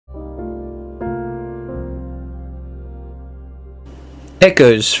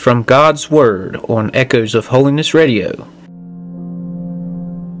Echoes from God's Word on Echoes of Holiness Radio.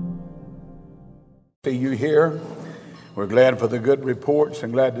 See you here. We're glad for the good reports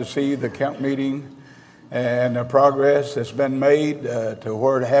and glad to see the camp meeting and the progress that's been made to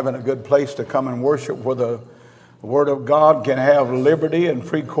where having a good place to come and worship where the Word of God can have liberty and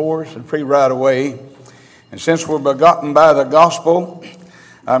free course and free right away. And since we're begotten by the gospel,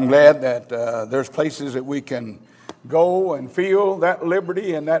 I'm glad that there's places that we can go and feel that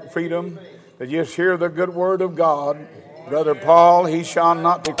liberty and that freedom to just hear the good word of God. Brother Paul, he shall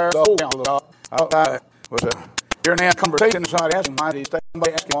not declare the whole counsel of God. I was hearing a conversation, somebody asked him,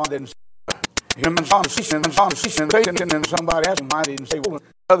 somebody asked him, I didn't say, and somebody asked him, I didn't say, well,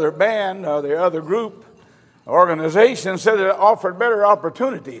 the other band, the other group, organization said that it offered better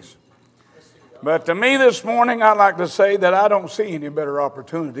opportunities. But to me this morning, I'd like to say that I don't see any better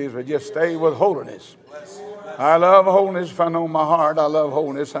opportunities, but just stay with holiness. I love holiness. If I know my heart, I love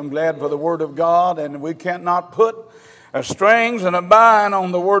holiness. I'm glad for the Word of God, and we cannot put strings and a bind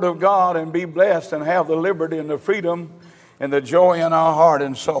on the Word of God and be blessed and have the liberty and the freedom and the joy in our heart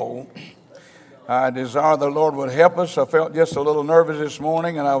and soul. I desire the Lord would help us. I felt just a little nervous this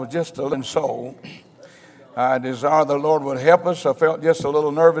morning, and I was just a little soul. I desire the Lord would help us. I felt just a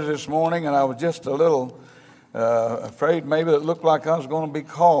little nervous this morning, and I was just a little afraid maybe it looked like I was going to be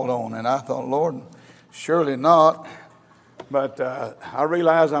called on. And I thought, Lord, surely not. But I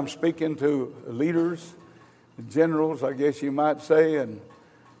realize I'm speaking to leaders, generals, I guess you might say, and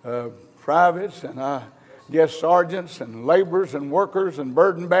privates, and I guess sergeants and laborers and workers and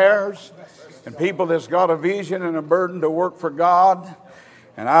burden bearers and people that's got a vision and a burden to work for God.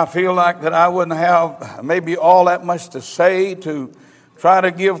 And I feel like that I wouldn't have maybe all that much to say to try to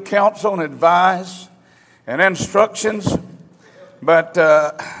give counsel and advice and instructions. But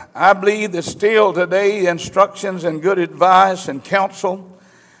I believe that still today instructions and good advice and counsel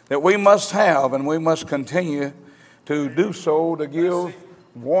that we must have, and we must continue to do so, to give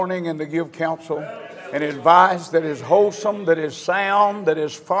warning and to give counsel and advice that is wholesome, that is sound, that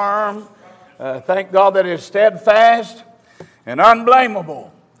is firm. Thank God that is steadfast and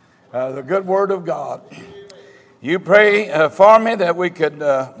unblameable, the good word of God. You pray for me that we could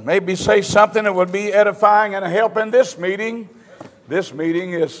maybe say something that would be edifying and helping this meeting. This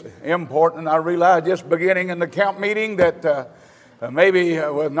meeting is important. I realize just beginning in the camp meeting that maybe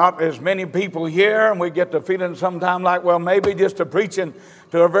with not as many people here, and we get the feeling sometime like, well, maybe just to preaching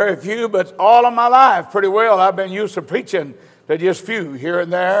to a very few, but all of my life, pretty well, I've been used to preaching to just few here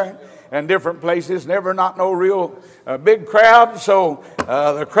and there and different places, never not no real big crowd. So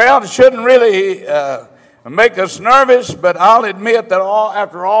the crowd shouldn't really make us nervous, but I'll admit that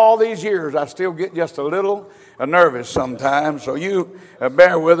after all these years, I still get just a little nervous sometimes. So you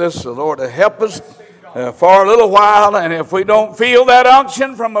bear with us. The Lord will help us for a little while. And if we don't feel that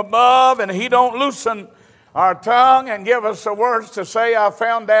unction from above and He don't loosen our tongue and give us the words to say, I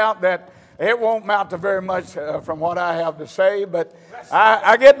found out that it won't amount to very much from what I have to say. But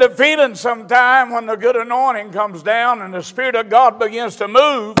I get the feeling sometime when the good anointing comes down and the Spirit of God begins to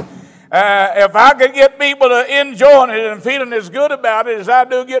move, if I could get people to enjoy it and feeling as good about it as I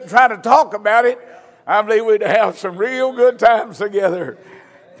do get trying to talk about it, I believe we'd have some real good times together.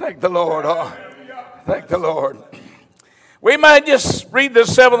 Thank the Lord. Oh, thank the Lord. We might just read the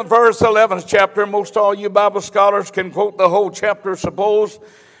 7th verse, 11th chapter. Most all you Bible scholars can quote the whole chapter, suppose,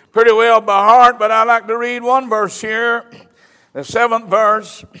 pretty well by heart. But I like to read one verse here, the 7th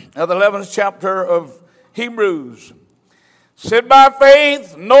verse of the 11th chapter of Hebrews. Said, by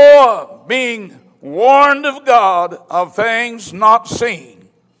faith Noah, being warned of God of things not seen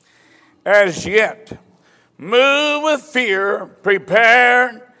as yet, moved with fear,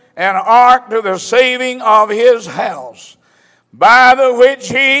 prepared an ark to the saving of his house, by the which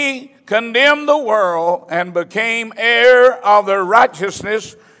he condemned the world and became heir of the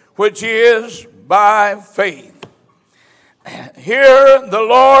righteousness which is by faith. Here the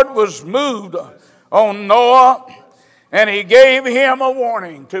Lord was moved on Noah, and He gave him a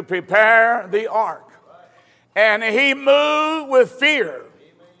warning to prepare the ark. And he moved with fear.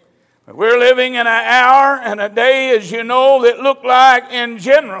 We're living in an hour and a day, as you know, that look like in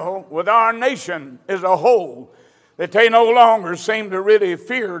general with our nation as a whole, that they no longer seem to really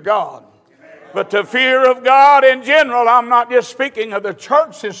fear God. But the fear of God in general, I'm not just speaking of the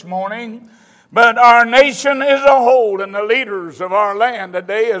church this morning, but our nation as a whole and the leaders of our land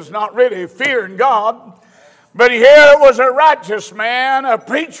today is not really fearing God. But here was a righteous man, a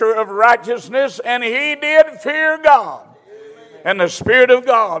preacher of righteousness, and he did fear God. And the Spirit of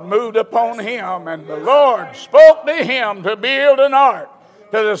God moved upon him, and the Lord spoke to him to build an ark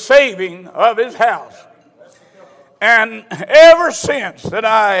to the saving of his house. And ever since that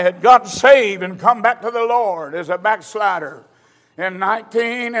I had got saved and come back to the Lord as a backslider in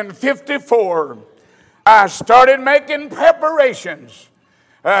 1954, I started making preparations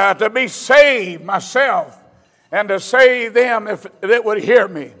to be saved myself and to save them if that would hear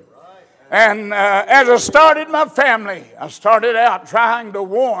me. And as I started my family, I started out trying to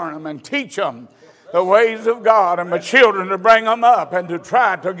warn them and teach them the ways of God, and my children to bring them up and to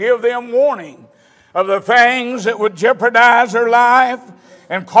try to give them warning of the things that would jeopardize their life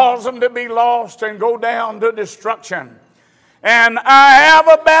and cause them to be lost and go down to destruction. And I have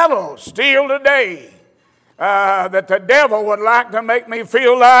a battle still today that the devil would like to make me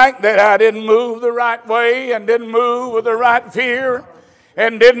feel like that I didn't move the right way and didn't move with the right fear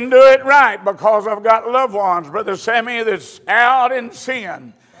and didn't do it right because I've got loved ones, Brother Sammy, that's out in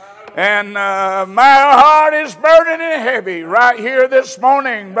sin. And my heart is burdened and heavy right here this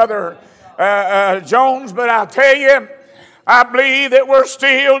morning, Brother Jones. But I'll tell you, I believe that we're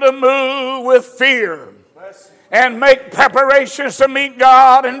still to move with fear and make preparations to meet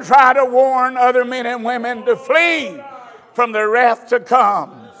God and try to warn other men and women to flee from the wrath to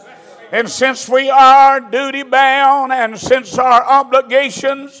come. And since we are duty bound, and since our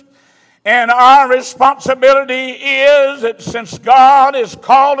obligations and our responsibility is that since God has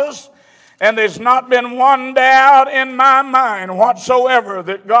called us, and there's not been one doubt in my mind whatsoever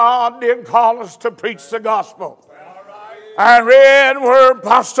that God did call us to preach the gospel. I read where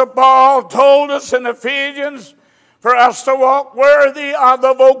Apostle Paul told us in Ephesians for us to walk worthy of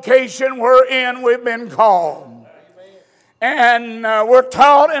the vocation wherein we've been called. And we're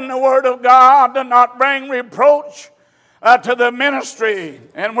taught in the Word of God to not bring reproach to the ministry.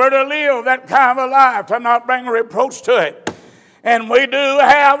 And we're to live that kind of a life, to not bring reproach to it. And we do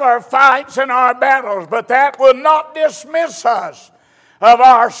have our fights and our battles, but that will not dismiss us of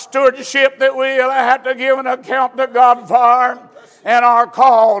our stewardship that we'll have to give an account to God for, and our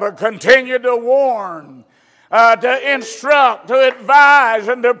call to continue to warn, to instruct, to advise,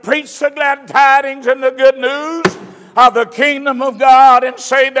 and to preach the glad tidings and the good news of the kingdom of God, and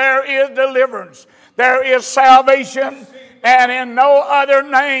say there is deliverance, there is salvation, and in no other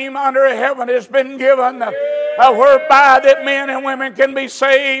name under heaven has been given whereby that men and women can be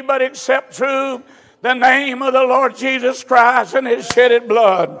saved, but except through the name of the Lord Jesus Christ and His shedded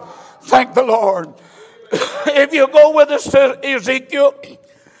blood. Thank the Lord. If you go with us to Ezekiel,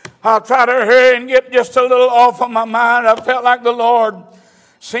 I'll try to hurry and get just a little off of my mind. I felt like the Lord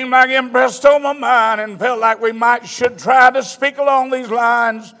seemed like impressed on my mind and felt like we should try to speak along these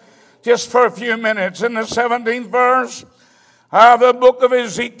lines just for a few minutes. In the 17th verse of the book of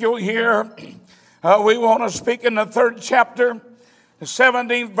Ezekiel here, we want to speak in the 3rd chapter, the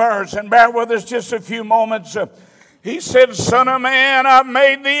 17th verse, and bear with us just a few moments. He said, Son of man, I've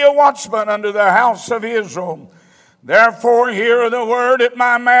made thee a watchman unto the house of Israel. Therefore hear the word at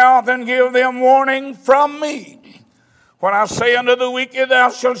my mouth, and give them warning from me. When I say unto the wicked,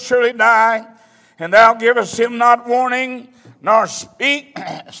 thou shalt surely die, and thou givest him not warning, nor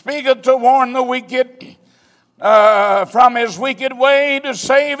speaketh to warn the wicked from his wicked way to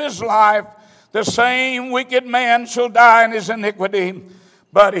save his life, the same wicked man shall die in his iniquity,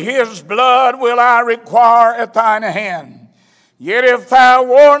 but his blood will I require at thine hand. Yet if thou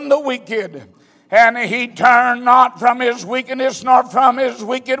warn the wicked, and he turn not from his wickedness, nor from his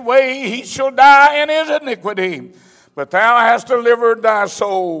wicked way, he shall die in his iniquity, but thou hast delivered thy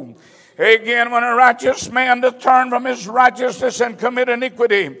soul. Again, when a righteous man doth turn from his righteousness and commit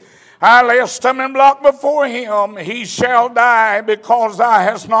iniquity, I lay a stumbling block before him. He shall die, because thou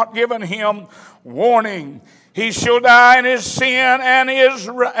hast not given him warning. He shall die in his sin, and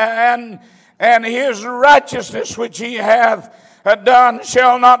his righteousness which he hath done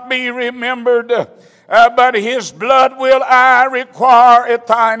shall not be remembered, but his blood will I require at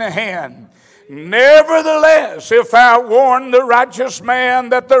thine hand. Nevertheless, if I warn the righteous man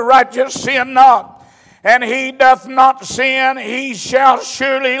that the righteous sin not, and he doth not sin, he shall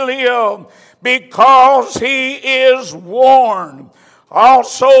surely live, because he is warned.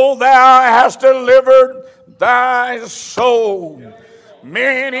 Also thou hast delivered thy soul.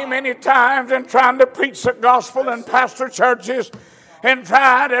 Many, many times in trying to preach the gospel in pastor churches, and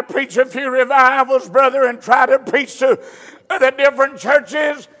try to preach a few revivals, brother, and try to preach to the different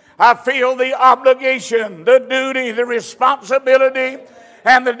churches, I feel the obligation, the duty, the responsibility,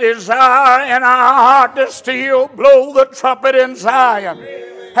 and the desire in our heart to still blow the trumpet in Zion,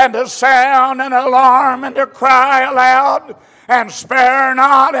 and to sound an alarm, and to cry aloud, and spare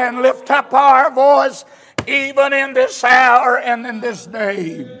not, and lift up our voice, even in this hour and in this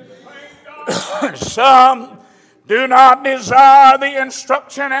day. Some do not desire the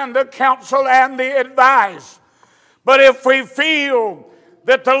instruction and the counsel and the advice, But if we feel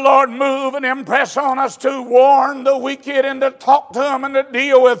that the Lord move and impress on us to warn the wicked and to talk to them and to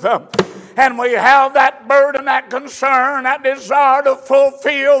deal with them, and we have that burden, that concern, that desire to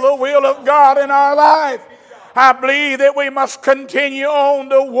fulfill the will of God in our life, I believe that we must continue on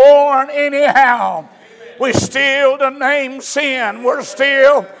to warn anyhow. We still to name sin. We're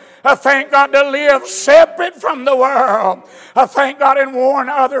still, thank God, to live separate from the world. Thank God, and warn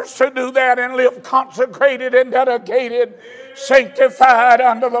others to do that and live consecrated and dedicated, sanctified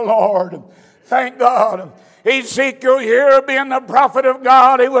unto the Lord. Thank God. Ezekiel here, being the prophet of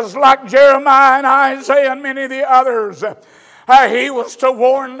God, he was like Jeremiah and Isaiah and many of the others. He was to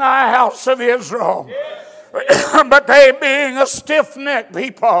warn the house of Israel. But they, being a stiff-necked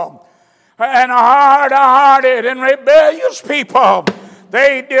people and hard-hearted and rebellious people,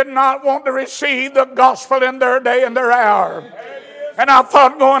 they did not want to receive the gospel in their day and their hour. And I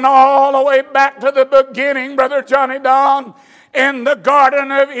thought, going all the way back to the beginning, Brother Johnny Don, in the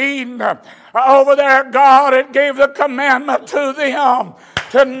Garden of Eden, over there God had gave the commandment to them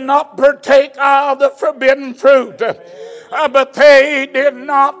to not partake of the forbidden fruit. But they did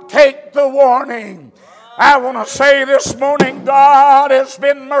not take the warning. I want to say this morning, God has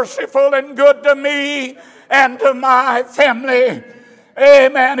been merciful and good to me and to my family.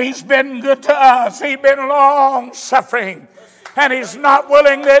 Amen. He's been good to us. He's been long-suffering. And He's not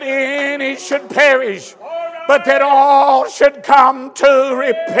willing that any should perish, but that all should come to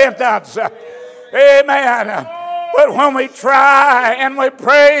repentance. Amen. But when we try and we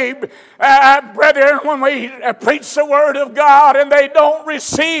pray, brethren, when we preach the Word of God and they don't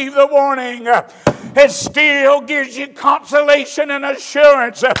receive the warning, it still gives you consolation and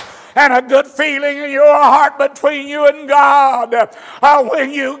assurance and a good feeling in your heart between you and God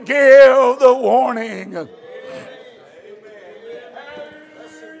when you give the warning.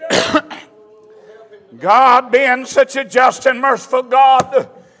 God, being such a just and merciful God,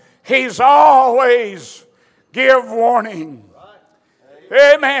 He's always give warning.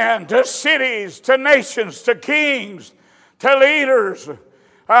 Amen. To cities, to nations, to kings, to leaders, to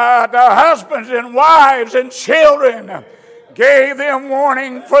husbands and wives and children. Gave them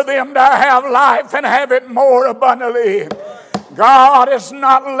warning for them to have life and have it more abundantly. God has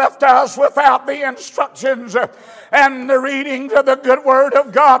not left us without the instructions and the readings of the good Word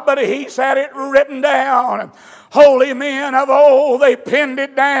of God, but He's had it written down. Holy men of old, they pinned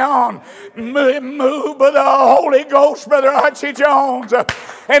it down, moved by the Holy Ghost, Brother Archie Jones.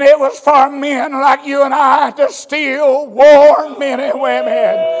 And it was for men like you and I to still warn men and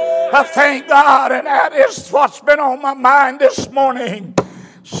women. I thank God, and that is what's been on my mind this morning.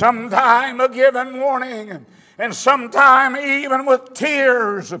 Sometime a given warning, and sometime even with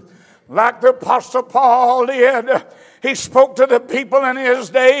tears, like the Apostle Paul did. He spoke to the people in his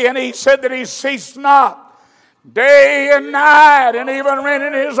day, and he said that he ceased not day and night, and even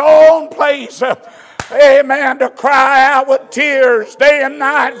rented his own place, amen, to cry out with tears day and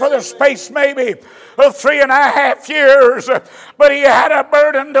night for the space maybe of 3.5 years. But he had a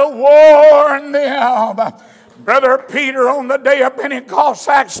burden to warn them. Brother Peter, on the day of Pentecost,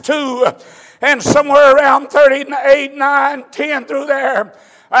 Acts 2, and somewhere around 38, 9, 10 through there,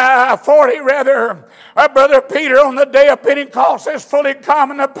 40 rather, Brother Peter on the day of Pentecost is fully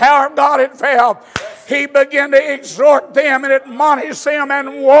come and the power of God had fell. He began to exhort them and admonish them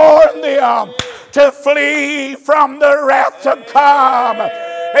and warn them to flee from the wrath to come.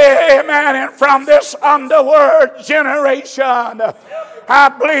 Amen. And from this underworld generation, I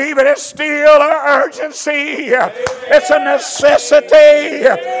believe it is still an urgency. It's a necessity.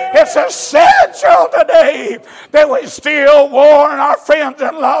 It's essential today that we still warn our friends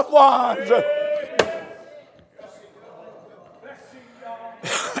and loved ones.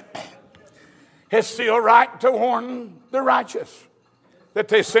 It's still right to warn the righteous that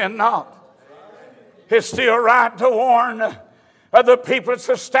they sin not. It's still right to warn the people that's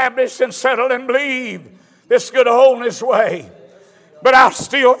established and settled and believe this good holiness way. But I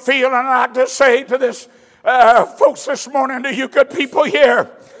still feel, and I'd like to say to this folks this morning, to you good people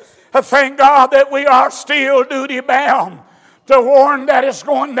here, I thank God that we are still duty bound to warn that it's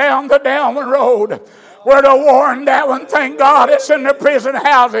going down the downward road. We're to warn that one, thank God, it's in the prison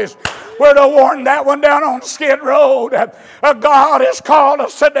houses. We're to warn that one down on Skid Road. God has called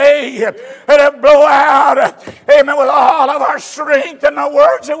us today to blow out, amen, with all of our strength and the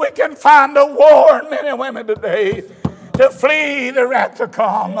words that we can find to warn men and women today to flee the wrath to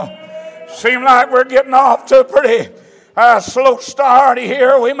come. Seems like we're getting off to a pretty slow start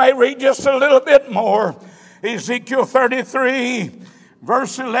here. We may read just a little bit more. Ezekiel 33,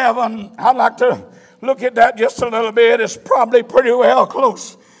 verse 11. I'd like to look at that just a little bit. It's probably pretty well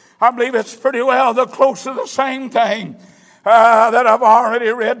close I believe it's pretty well the close to the same thing that I've already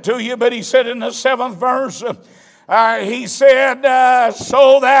read to you. But he said in the 7th verse, he said,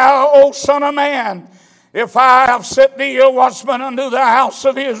 so thou, O son of man, if I have set thee a watchman unto the house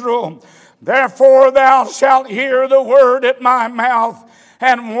of Israel, therefore thou shalt hear the word at my mouth,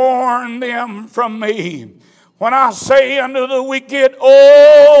 and warn them from me. When I say unto the wicked,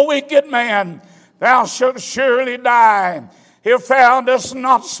 O wicked man, thou shalt surely die, if thou dost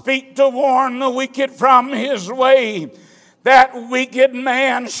not speak to warn the wicked from his way, that wicked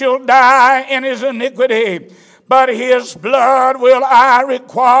man shall die in his iniquity, but his blood will I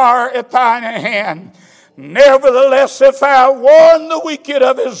require at thine hand. Nevertheless, if thou warn the wicked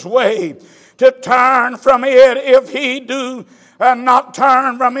of his way, to turn from it, if he do not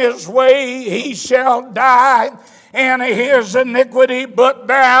turn from his way, he shall die in his iniquity, but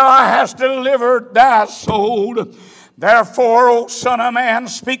thou hast delivered thy soul. Therefore, O son of man,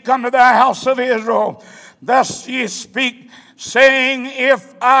 speak unto the house of Israel. Thus ye speak, saying,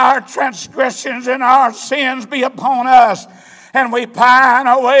 if our transgressions and our sins be upon us, and we pine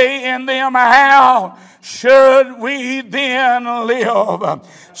away in them, how should we then live?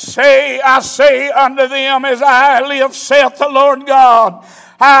 I say unto them, as I live, saith the Lord God,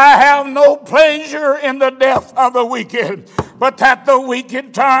 I have no pleasure in the death of the wicked, but that the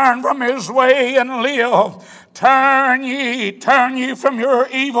wicked turn from his way and live. Turn ye from your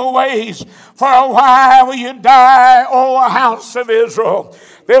evil ways, for a while will you die, O house of Israel.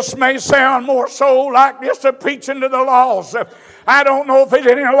 This may sound more so like just a preaching to the lost. I don't know if there's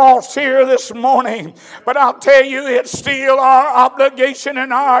any lost here this morning, but I'll tell you, it's still our obligation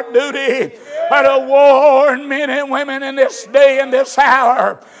and our duty to warn men and women in this day and this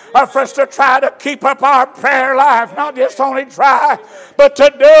hour for us to try to keep up our prayer life. Not just only try, but to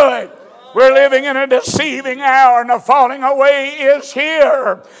do it. We're living in a deceiving hour, and the falling away is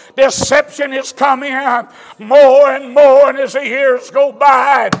here. Deception is coming more and more, and as the years go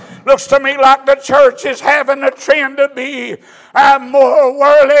by, it looks to me like the church is having a trend to be more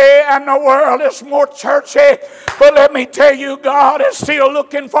worldly, and the world is more churchy. But let me tell you, God is still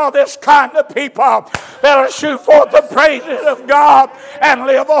looking for this kind of people that'll shoot forth the praises of God and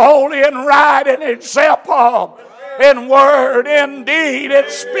live holy and right and example in word, in deed, in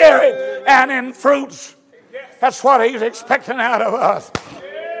spirit, and in fruits. That's what he's expecting out of us.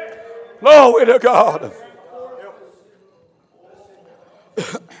 Glory to God.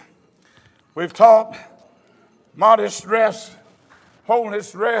 We've taught modest dress,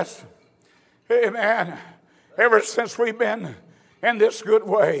 holiness dress. Amen. Ever since we've been in this good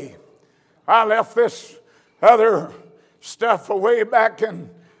way. I left this other stuff way back in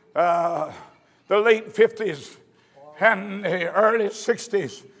the late 50s and the early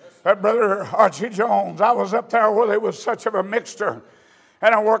 60s. Brother Archie Jones, I was up there where there was such of a mixture.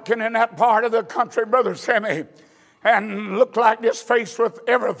 And I'm working in that part of the country, Brother Sammy, and looked like this face with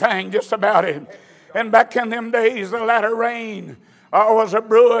everything just about it. And back in them days, the latter rain was a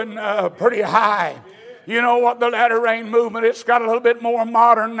brewing pretty high. You know what, the latter rain movement, it's got a little bit more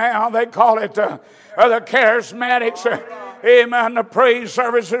modern now. They call it the charismatics, amen, the praise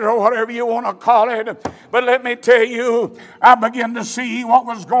services, or whatever you want to call it. But let me tell you, I began to see what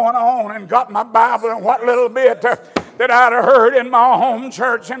was going on and got my Bible and what little bit that I'd heard in my home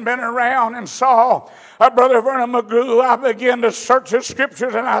church and been around and saw Brother Vernon McGrew. I began to search the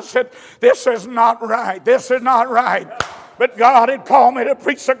scriptures and I said, this is not right. This is not right. But God had called me to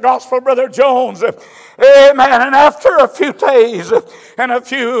preach the gospel, Brother Jones. Amen. And after a few days and a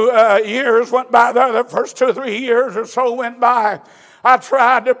few years went by, the first 2 or 3 years or so went by, I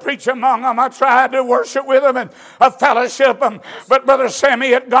tried to preach among them. I tried to worship with them and fellowship them. But Brother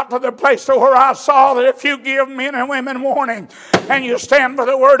Sammy had got to the place to where I saw that if you give men and women warning and you stand for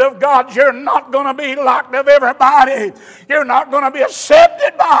the word of God, you're not going to be locked of everybody. You're not going to be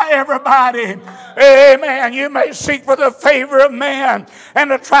accepted by everybody. Amen. You may seek for the favor of man and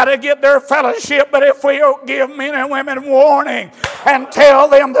to try to get their fellowship. But if we don't give men and women warning and tell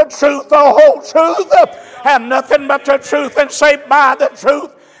them the truth, the whole truth, and nothing but the truth, and say, buy the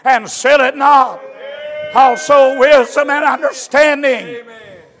truth and sell it not. Also wisdom and understanding.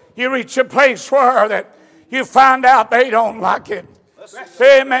 You reach a place where that you find out they don't like it.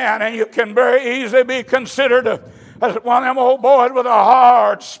 Amen. And you can very easily be considered as one of them old boys with a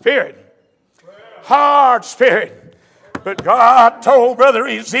hard spirit. Hard spirit. But God told Brother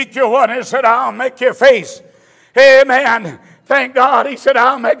Ezekiel one, he said, I'll make your face. Amen. Thank God. He said,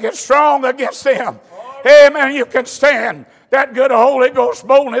 I'll make it strong against them. Amen. You can stand that good Holy Ghost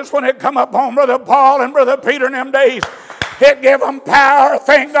boldness when it come upon Brother Paul and Brother Peter in them days. It gave them power,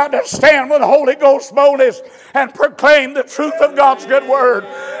 thank God, to stand with Holy Ghost boldness and proclaim the truth of God's good word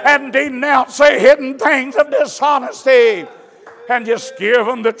and denounce the hidden things of dishonesty and just give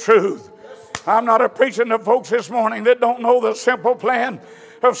them the truth. I'm not preaching to folks this morning that don't know the simple plan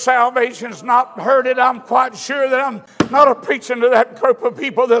of salvation's not heard it. I'm quite sure that I'm not preaching to that group of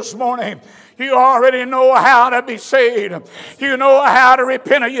people this morning. You already know how to be saved. You know how to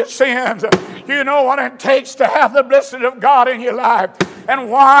repent of your sins. You know what it takes to have the blessing of God in your life.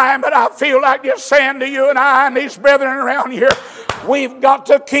 And why? But I feel like just saying to you and I and these brethren around here, we've got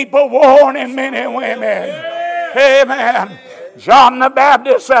to keep a warning, men and women. Amen. John the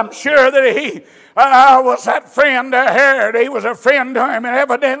Baptist, I'm sure that he was that friend to Herod. He was a friend to him and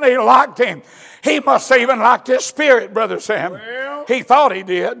evidently liked him. He must have even liked his spirit, Brother Sam. Well, he thought he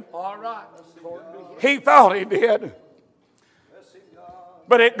did. All right. He thought he did.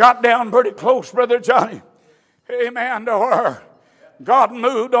 But it got down pretty close, Brother Johnny. Amen. To where God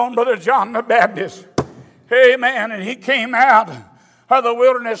moved on Brother John the Baptist. Amen. And he came out of the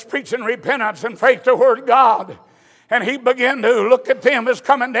wilderness preaching repentance and faith toward God. And he began to look at them as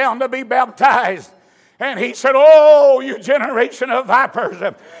coming down to be baptized. And he said, oh, you generation of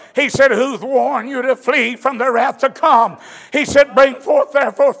vipers. He said, who's warned you to flee from the wrath to come? He said, bring forth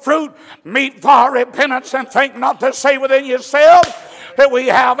therefore fruit, meet for repentance, and think not to say within yourself that we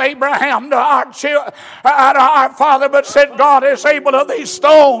have Abraham to our father, but said God is able of these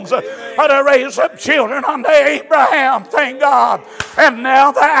stones to raise up children unto Abraham. Thank God. And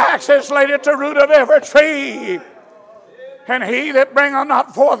now the axe is laid at the root of every tree. And he that bringeth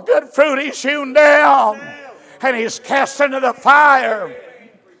not forth good fruit, he's hewn down, and he's cast into the fire.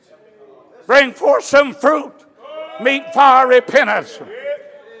 Bring forth some fruit, meet for repentance.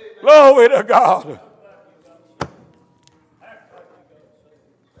 Glory to God.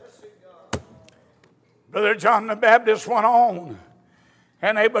 Brother John the Baptist went on,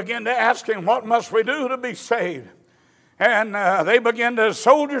 and they began to ask him, what must we do to be saved? And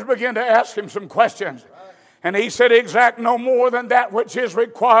soldiers began to ask him some questions. And he said, exact no more than that which is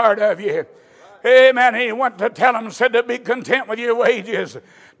required of you. Amen. He went to tell them, said to be content with your wages.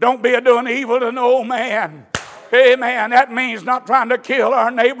 Don't be doing evil to no man. Amen. That means not trying to kill our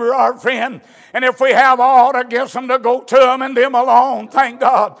neighbor, our friend. And if we have aught against them, to go to them and them alone, thank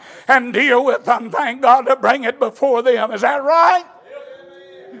God, and deal with them, thank God, to bring it before them. Is that right?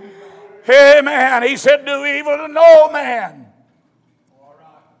 Amen. He said, do evil to no man.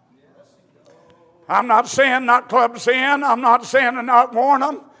 I'm not saying not club sin. I'm not saying to not warn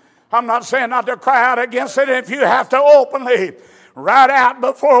them. I'm not saying not to cry out against it. If you have to openly right out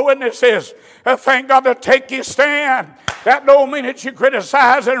before witnesses, thank God, to take your stand. That don't mean that you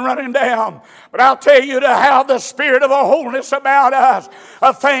criticize and running down. But I'll tell you, to have the spirit of a holiness about us.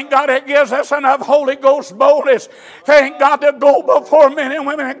 Thank God it gives us enough Holy Ghost boldness. Thank God to go before men and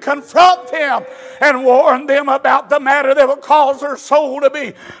women and confront them and warn them about the matter that will cause their soul to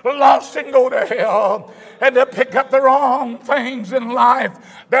be lost and go to hell. And to pick up the wrong things in life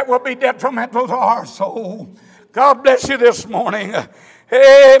that will be detrimental to our soul. God bless you this morning.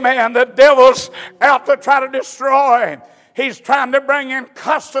 Amen. The devil's out to try to destroy. He's trying to bring in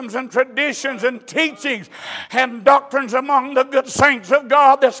customs and traditions and teachings and doctrines among the good saints of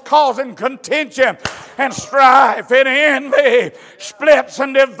God that's causing contention and strife and envy, splits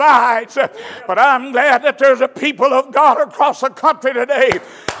and divides. But I'm glad that there's a people of God across the country today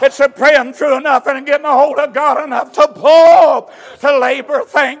that's praying through enough and getting a hold of God enough to pull, to labor,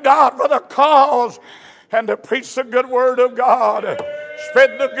 thank God, for the cause and to preach the good word of God.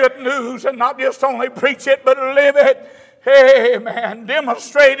 Spread the good news and not just only preach it, but live it. Amen.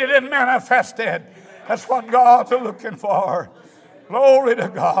 Demonstrated and manifested. That's what God's looking for. Glory to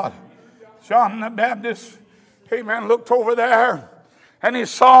God. John the Baptist, amen, looked over there and he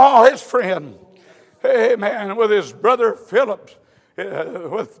saw his friend, amen, with his brother Philip,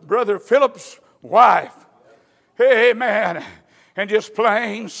 with brother Philip's wife. Amen. And just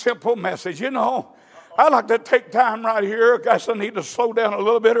plain simple message. You know, I like to take time right here. I guess I need to slow down a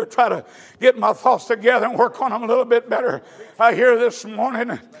little bit or try to get my thoughts together and work on them a little bit better. I hear this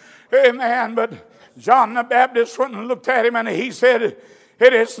morning, amen, but John the Baptist went and looked at him and he said,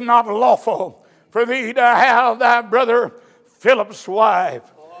 it is not lawful for thee to have thy brother Philip's wife.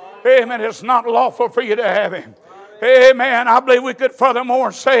 Amen. It's not lawful for you to have him. Amen. I believe we could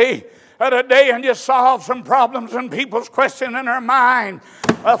furthermore say today and just solve some problems and people's questions in their mind.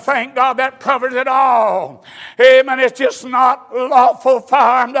 Thank God that covers it all. Amen. It's just not lawful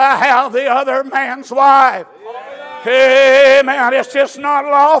for him to have the other man's wife. Amen. It's just not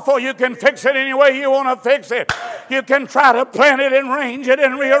lawful. You can fix it any way you want to fix it. You can try to plan it and arrange it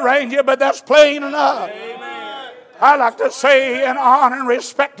and rearrange it, but that's plain enough. Amen. I like to say in honor and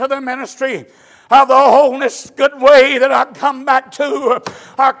respect to the ministry of the wholeness good way that I come back to,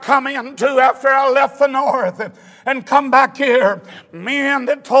 I come into after I left the north and come back here. Men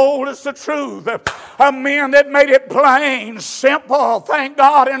that told us the truth, men that made it plain, simple, thank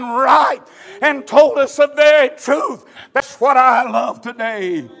God, and right, and told us the very truth. That's what I love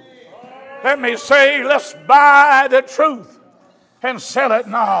today. Let me say, let's buy the truth and sell it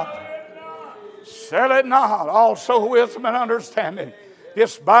not. Sell it not. Also wisdom and understanding.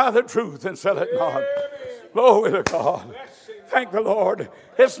 Just buy the truth and sell it not. Glory to God. Thank the Lord.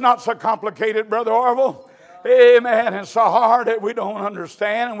 It's not so complicated, Brother Orville. Amen. It's so hard that we don't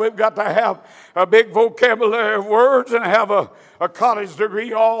understand, and we've got to have a big vocabulary of words and have a college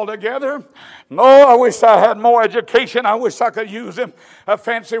degree altogether. No, I wish I had more education. I wish I could use them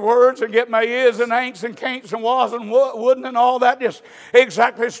fancy words and get my is and ain'ts and can'ts and was and wouldn't and all that just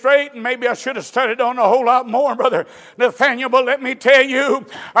exactly straight. And maybe I should have studied on a whole lot more, Brother Nathaniel. But let me tell you,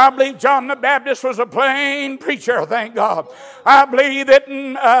 I believe John the Baptist was a plain preacher, thank God. I believe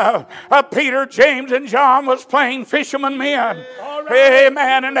that Peter, James, and John was plain fishermen men. Right.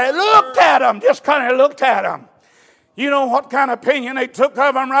 Amen. And they looked at him, just kind of looked at him. You know what kind of opinion they took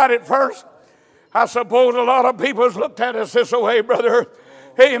of him right at first? I suppose a lot of people has looked at us this way, brother.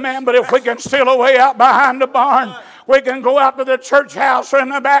 Amen. But if we can steal away out behind the barn, we can go out to the church house or in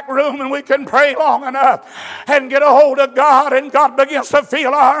the back room and we can pray long enough and get a hold of God, and God begins to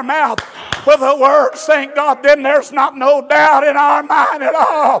fill our mouth with the words, thank God, then there's not no doubt in our mind at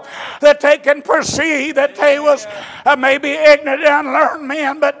all that they can perceive that they was maybe ignorant and unlearned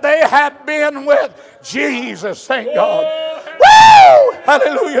men, but they had been with Jesus, thank God. Woo!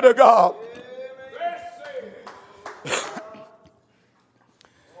 Hallelujah to God.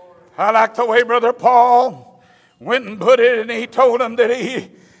 I like the way Brother Paul went and put it, and he told them that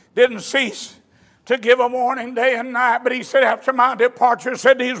he didn't cease to give a warning day and night. But he said, after my departure,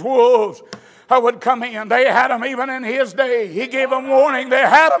 said these wolves would come in. They had them even in his day. He gave them warning. They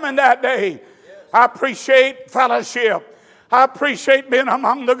had them in that day. I appreciate fellowship. I appreciate being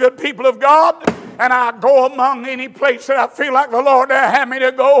among the good people of God. And I go among any place that I feel like the Lord has had me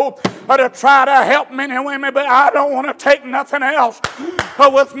to go or to try to help men and women. But I don't want to take nothing else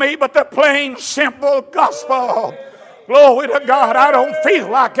with me but the plain, simple gospel. Glory to God. I don't feel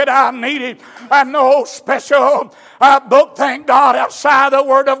like it. I need it. I know special book, thank God, outside the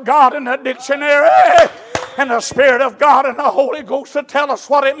Word of God in the dictionary and the Spirit of God and the Holy Ghost to tell us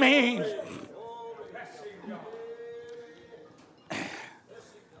what it means.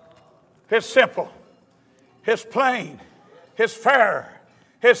 It's simple. It's plain. It's fair.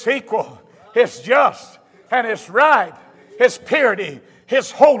 It's equal. It's just. And it's right. It's purity. It's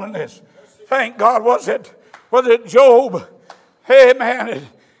holiness. Thank God. Was it Job? Amen.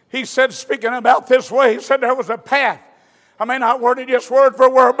 He said, speaking about this way, he said there was a path. I may not word it just word for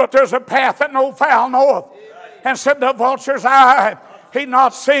word, but there's a path that no fowl knoweth. And said the vulture's eye he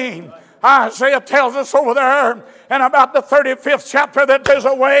not seen. Isaiah tells us over there in about the 35th chapter that there's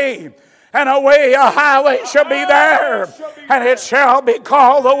a way. And a highway shall be there. And it shall be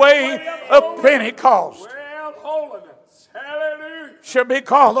called the way of Pentecost. Shall be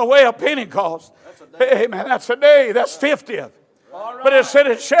called the way of Pentecost. Amen. That's a day. That's 50th. But it said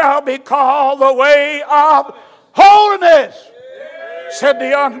it shall be called the way of holiness. Said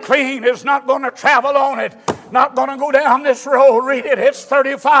the unclean is not going to travel on it. Not going to go down this road. Read it. It's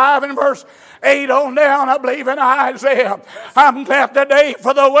 35 and verse 8 on down, I believe, in Isaiah. I'm glad today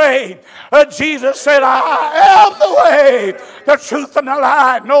for the way. Jesus said, I am the way, the truth, and the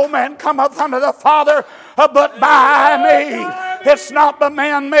life. No man cometh unto the Father but by me. It's not the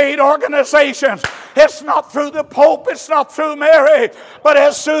man-made organizations. It's not through the Pope. It's not through Mary. But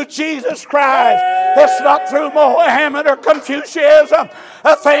it's through Jesus Christ. It's not through Mohammed or Confucianism.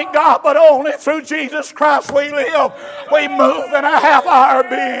 Thank God, but only through Jesus Christ we live. We move and have our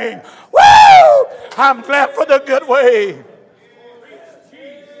being. Woo! I'm glad for the good way.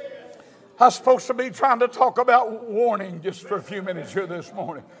 I'm supposed to be trying to talk about warning just for a few minutes here this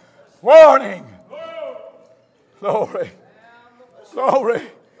morning. Warning. Glory. Glory.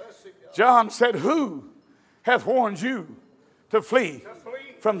 John said, who hath warned you to flee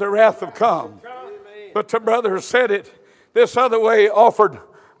from the wrath of come? But the brother said it this other way, offered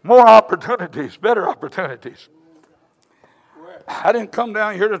more opportunities, better opportunities. I didn't come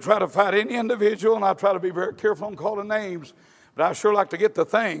down here to try to fight any individual, and I try to be very careful on calling names, but I sure like to get the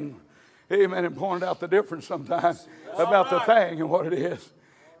thing, amen, and point out the difference sometimes about the thing and what it is.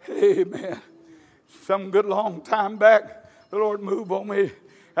 Amen. Some good long time back, the Lord moved on me.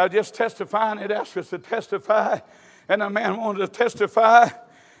 I was just testifying. It asked us to testify, and a man wanted to testify,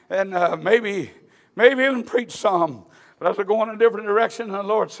 and maybe maybe even preach some. But I was going in a different direction, and the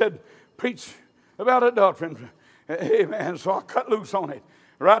Lord said, preach about adultery. Amen. So I cut loose on it.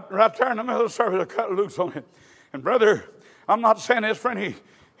 Right there in the middle of the service, I cut loose on it. And brother, I'm not saying this for any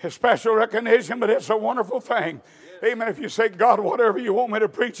special recognition, but it's a wonderful thing. Amen. If you say, God, whatever you want me to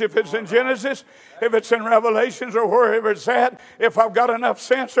preach, if it's in Genesis, if it's in Revelations, or wherever it's at, if I've got enough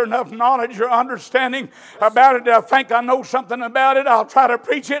sense or enough knowledge or understanding about it, I think I know something about it, I'll try to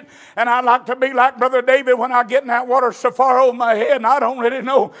preach it. And I like to be like Brother David when I get in that water so far over my head and I don't really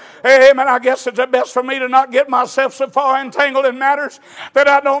know. Amen. I guess it's the best for me to not get myself so far entangled in matters that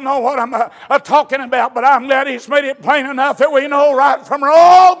I don't know what I'm talking about. But I'm glad He's made it plain enough that we know right from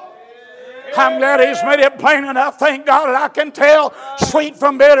wrong. I'm glad He's made it plain enough, thank God, that I can tell sweet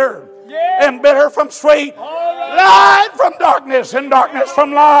from bitter and bitter from sweet, light from darkness and darkness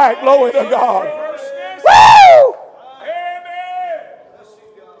from light. Glory to God. Woo!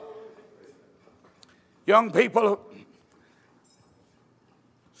 Young people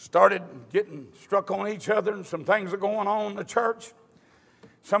started getting struck on each other, and some things are going on in the church.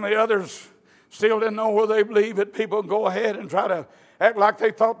 Some of the others still didn't know whether they believe it. People go ahead and try to act like they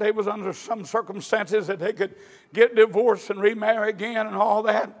thought they was under some circumstances that they could get divorced and remarry again and all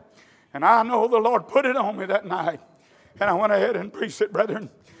that. And I know the Lord put it on me that night. And I went ahead and preached it, brethren.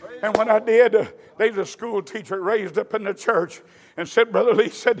 And when I did, there was a school teacher raised up in the church and said, Brother Lee,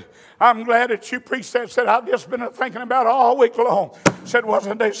 said, I'm glad that you preached that. Said, I've just been thinking about it all week long. Said,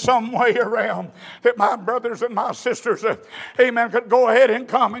 wasn't there some way around that my brothers and my sisters, amen, could go ahead and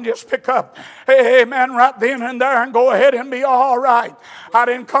come and just pick up, amen, right then and there and go ahead and be all right. I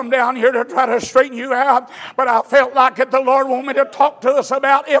didn't come down here to try to straighten you out, but I felt like it, the Lord wanted me to talk to us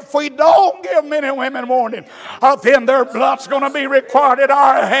about if we don't give men and women warning, then their blood's going to be required at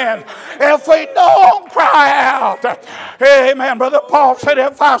our hands. If we don't cry out, amen. Brother Paul said,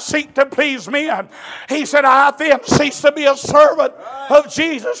 if I seek to please men, he said, I then cease to be a servant of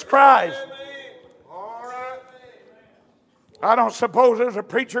Jesus Christ. I don't suppose there's a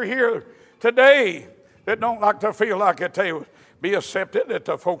preacher here today that don't like to feel like it. They would be accepted, that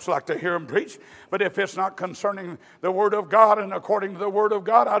the folks like to hear him preach. But if it's not concerning the Word of God and according to the Word of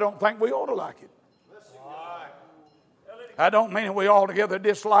God, I don't think we ought to like it. I don't mean we altogether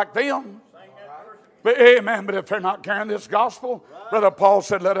dislike them. But amen. But if they're not carrying this gospel, Brother Paul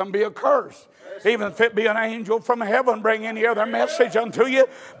said, let them be accursed. Even if it be an angel from heaven bring any other message unto you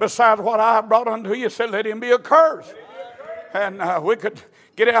besides what I have brought unto you, said, let him be accursed. And we could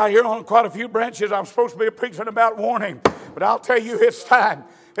get out here on quite a few branches. I'm supposed to be preaching about warning, but I'll tell you it's time,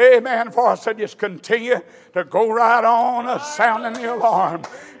 amen, for us to just continue to go right on sounding the alarm.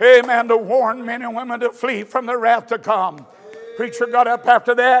 Amen, to warn men and women to flee from the wrath to come. Preacher got up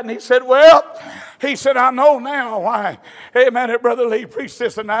after that and he said, well, he said, I know now why. Amen. That Brother Lee preached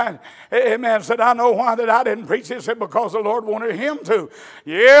this tonight. Amen. Said, I know why that I didn't preach this. Said, because the Lord wanted him to.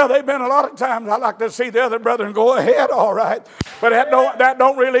 Yeah, they've been a lot of times I like to see the other brethren go ahead, all right. But that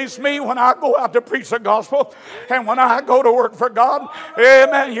don't release me when I go out to preach the gospel and when I go to work for God.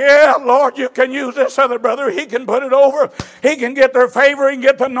 Amen. Yeah, Lord, you can use this other brother. He can put it over. He can get their favor. He can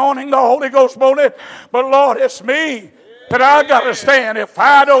get the anointing, the Holy Ghost on it. But Lord, it's me. But I got to stand. If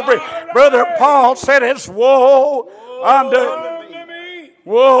I don't bring, Brother Paul said it's woe unto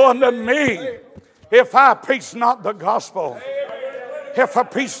me if I preach not the gospel. If I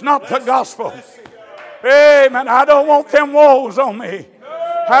preach not the gospel. Amen. I don't want them woes on me.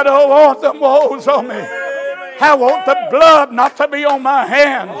 I don't want them woes on me. I want the blood not to be on my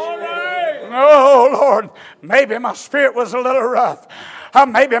hands. Oh, Lord, maybe my spirit was a little rough.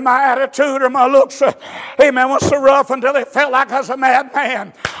 Maybe my attitude or my looks, amen, was so rough until it felt like I was a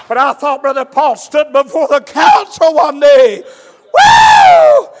madman. But I thought Brother Paul stood before the council one day.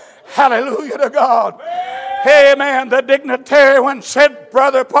 Woo! Hallelujah to God. Amen. The dignitary when said,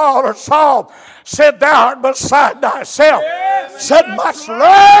 Brother Paul or Saul, said, thou art beside thyself. Said, much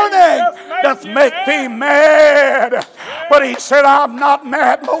learning doth make thee mad. But he said, I'm not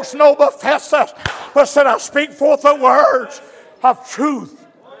mad, most noble Festus. But said, I speak forth the words of truth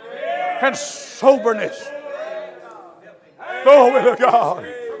and soberness. Glory to God.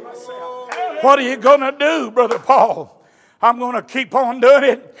 What are you going to do, Brother Paul? I'm going to keep on doing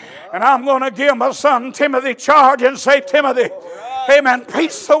it. And I'm going to give my son Timothy charge and say, Timothy, amen,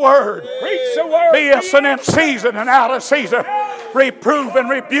 preach the word. Preach the word. Be instant in season and out of season. Reprove and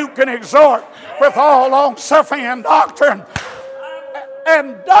rebuke and exhort with all long suffering and doctrine.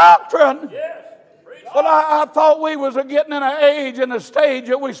 And doctrine. Well, I thought we was getting in an age and a stage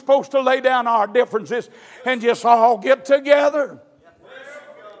that we're supposed to lay down our differences and just all get together.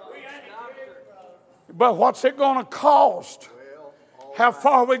 But what's it going to cost? How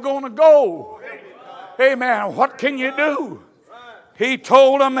far are we going to go? Amen. What can you do? He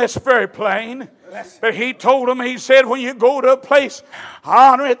told them, it's very plain. But he told them, he said, when you go to a place,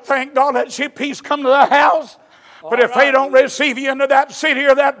 honor it, thank God, let your peace come to the house. But if they don't receive you into that city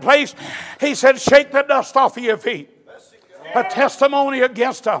or that place, he said, shake the dust off of your feet. A testimony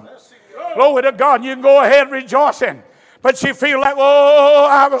against them. Glory to God. You can go ahead rejoicing. But you feel like, oh,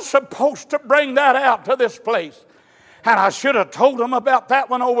 I was supposed to bring that out to this place. And I should have told them about that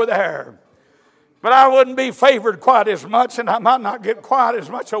one over there. But I wouldn't be favored quite as much, and I might not get quite as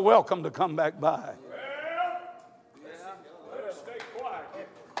much a welcome to come back by.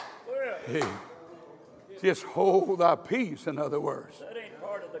 Hey, just hold thy peace, in other words.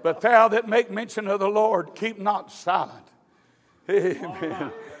 But thou that make mention of the Lord, keep not silent.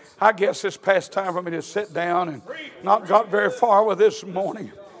 Amen. I guess it's past time for me to sit down and not got very far with this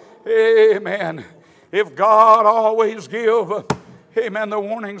morning. Amen. If God always give, amen, the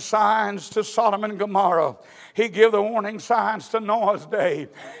warning signs to Sodom and Gomorrah, He gave the warning signs to Noah's day.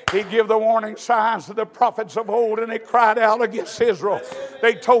 He gave the warning signs to the prophets of old, and they cried out against Israel.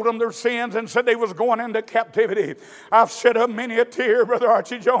 They told them their sins and said they was going into captivity. I've shed up many a tear, Brother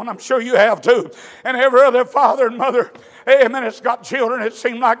Archie Joe, and I'm sure you have too. And every other father and mother, amen, it's got children it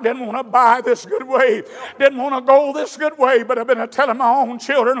seemed like didn't want to buy this good way, didn't want to go this good way. But I've been telling my own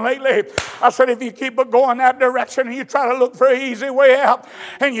children lately, I said, if you keep going that direction and you try to look for an easy way out,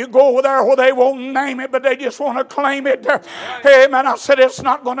 and you go there where they won't name it, but they just want to claim it, amen, I said, it's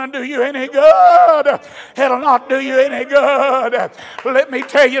not going to do you any good. It'll not do you any good. Let me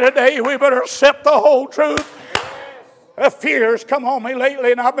tell you today, we better accept the whole truth. The fears come on me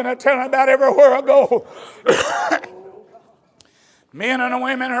lately, and I've been telling about everywhere I go. Men and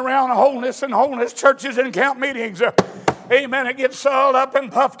women around holiness churches and camp meetings. Amen. It gets all up and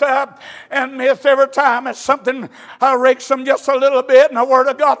puffed up and missed every time. It's something rakes them just a little bit, and the Word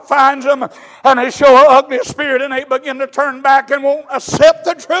of God finds them, and they show an ugly spirit, and they begin to turn back and won't accept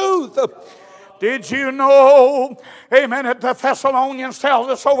the truth. Did you know, amen, that the Thessalonians tells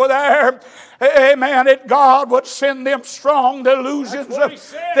us over there, amen, that God would send them strong delusions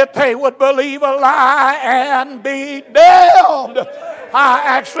that they would believe a lie and be damned. I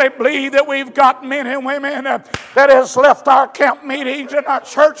actually believe that we've got men and women that has left our camp meetings and our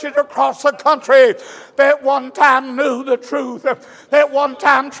churches across the country that one time knew the truth, that one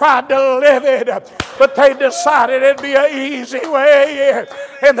time tried to live it, but they decided it'd be an easy way,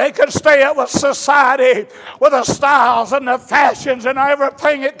 and they could stay up with society, with the styles and the fashions and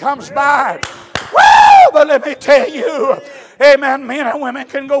everything it comes by. Woo! But let me tell you, amen, men and women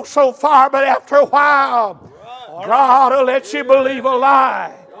can go so far, but after a while, God will let you believe a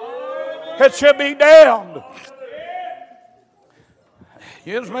lie. It should be damned.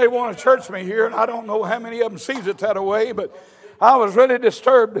 You just may want to church me here, and I don't know how many of them sees it that way, but I was really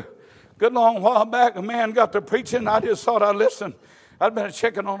disturbed a good long while back. A man got to preaching, I just thought I'd listen. I'd been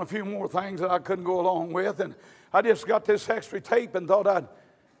checking on a few more things that I couldn't go along with, and I just got this extra tape and thought I'd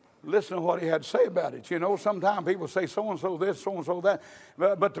listen to what he had to say about it. You know, sometimes people say so-and-so this, so-and-so that,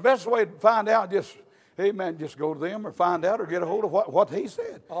 but the best way to find out, just, amen, just go to them or find out or get a hold of what he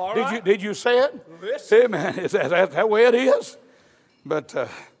said. All right. Did you say it? Listen. Amen. Is that the way it is? But,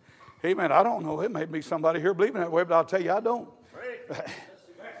 amen, I don't know. It may be somebody here believing that way, but I'll tell you I don't.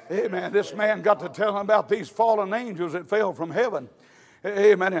 Amen. This man got to tell him about these fallen angels that fell from heaven.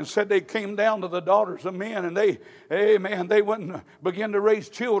 Amen. And said they came down to the daughters of men, and they went and began to raise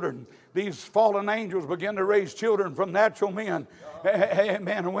children. These fallen angels began to raise children from natural men.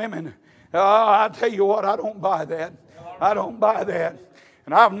 Amen. And women. I tell you what, I don't buy that. I don't buy that.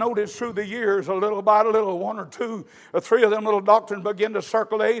 And I've noticed through the years, a little by a little, one or two or three of them little doctrines begin to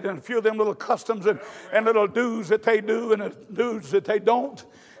circulate, and a few of them little customs and little do's that they do and the do's that they don't.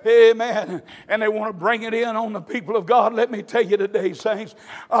 Amen. And they want to bring it in on the people of God. Let me tell you today, saints,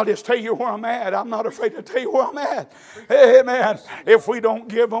 I'll just tell you where I'm at. I'm not afraid to tell you where I'm at. Amen. If we don't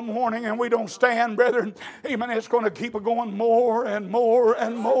give them warning and we don't stand, brethren, amen, it's going to keep it going more and more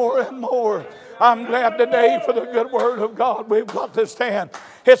and more and more. I'm glad today for the good word of God. We've got to stand.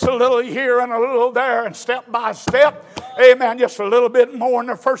 It's a little here and a little there, and step by step, amen, just a little bit more. And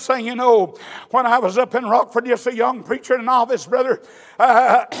the first thing you know, when I was up in Rockford, just a young preacher and novice, brother,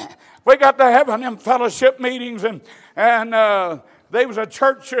 we got to having them fellowship meetings, and there was a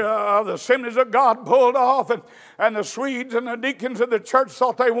church of the Assemblies of God pulled off, and the Swedes and the deacons of the church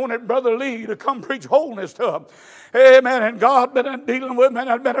thought they wanted Brother Lee to come preach holiness to them. Amen. And God been dealing with me, and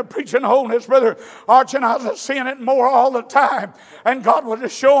I'd been preaching holiness, Brother Arch, and I was seeing it more all the time. And God was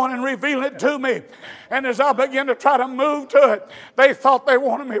just showing and revealing it to me. And as I began to try to move to it, they thought they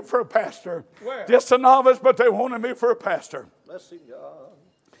wanted me for a pastor. Where? Just a novice, but they wanted me for a pastor. Bless God.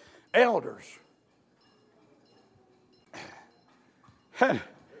 Elders. And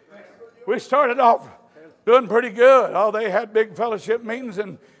we started off doing pretty good. Oh, they had big fellowship meetings,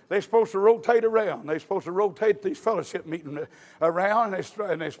 and they're supposed to rotate around. They're supposed to rotate these fellowship meetings around,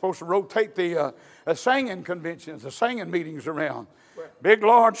 and they're supposed to rotate the singing conventions, the singing meetings around. Big,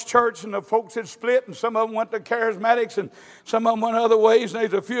 large church, and the folks had split, and some of them went to charismatics, and some of them went other ways, and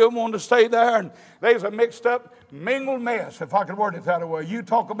there's a few of them wanted to stay there, and there's a mixed up, mingled mess, if I could word it that way. You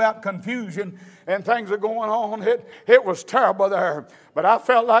talk about confusion and things are going on. It was terrible there. But I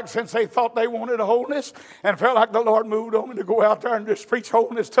felt like since they thought they wanted holiness and felt like the Lord moved on me to go out there and just preach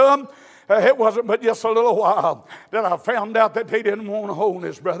holiness to them, it wasn't but just a little while that I found out that they didn't want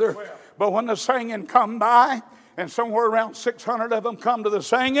holiness, brother. But when the singing come by, and somewhere around 600 of them come to the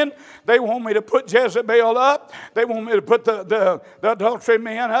singing, they want me to put Jezebel up. They want me to put the adultery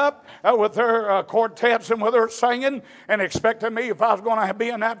men up with their quartets and with their singing, and expecting me, if I was going to be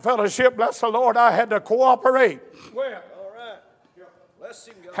in that fellowship, bless the Lord, I had to cooperate. Well, all right. Bless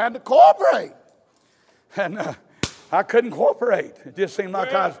him, God. Had to cooperate. And I couldn't cooperate. It just seemed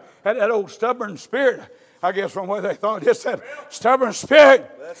like I had that old stubborn spirit. I guess from where they thought, just that stubborn spirit.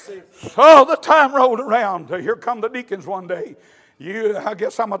 So the time rolled around. Here come the deacons one day. I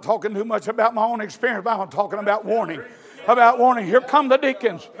guess I'm not talking too much about my own experience, but I'm talking about warning. About warning. Here come the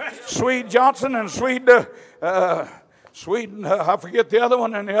deacons. Swede Johnson and Swede, I forget the other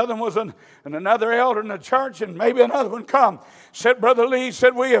one, and the other one was another elder in the church, and maybe another one come. Said, Brother Lee,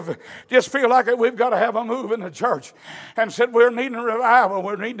 said, we have just feel like we've got to have a move in the church. And said, we're needing a revival.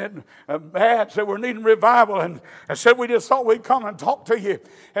 We're needing it bad. Said, we're needing revival. And I said, we just thought we'd come and talk to you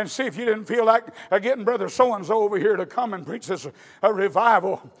and see if you didn't feel like getting Brother so-and-so over here to come and preach us a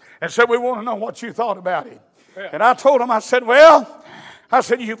revival. And said, we want to know what you thought about it. Yeah. And I told him, I said,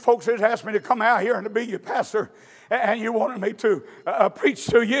 you folks just asked me to come out here and to be your pastor. And you wanted me to preach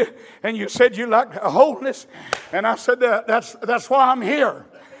to you, and you said you liked holiness, and I said that's why I'm here.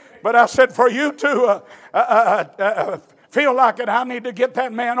 But I said for you to feel like it, I need to get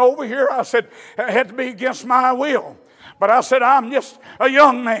that man over here. I said it had to be against my will. But I said I'm just a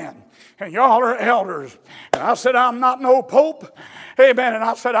young man, and y'all are elders. And I said I'm not no pope, amen. And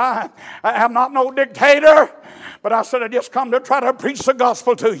I said I am not no dictator. But I said, I just come to try to preach the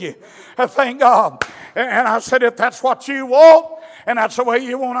gospel to you. Thank God. And I said, if that's what you want, and that's the way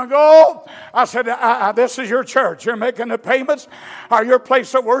you want to go, I said, this is your church. You're making the payments, or your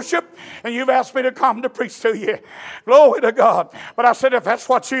place of worship, and you've asked me to come to preach to you. Glory to God. But I said, if that's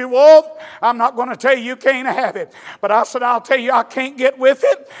what you want, I'm not going to tell you can't have it. But I said, I'll tell you I can't get with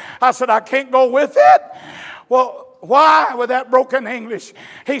it. I said, I can't go with it. Well, why with that broken English?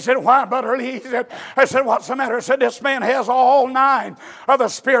 He said, why, Brother Lee? I said, what's the matter? I said, this man has all 9 of the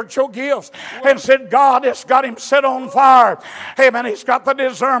spiritual gifts. And said, God has got him set on fire. Amen. He's got the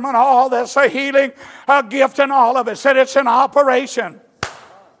discernment, all this, a healing, a gift, and all of it. Said it's an operation.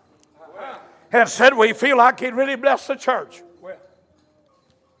 And said, we feel like he'd really bless the church.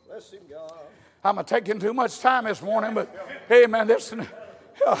 Bless him, God. I'm taking too much time this morning, but amen,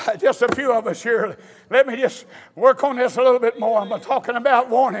 just a few of us here. Let me just work on this a little bit more. I'm talking about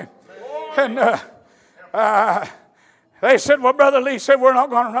warning. And they said, well, Brother Lee said, we're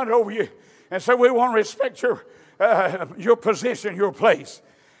not going to run over you. And so we want to respect your position, your place.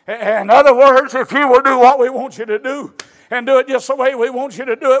 In other words, if you will do what we want you to do and do it just the way we want you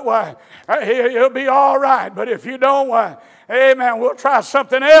to do it, why, you'll be all right. But if you don't, why, amen, we'll try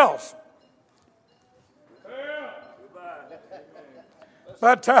something else.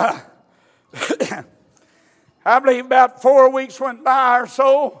 But I believe about 4 weeks went by or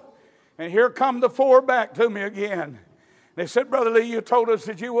so, and here come the 4 back to me again. They said, Brother Lee, you told us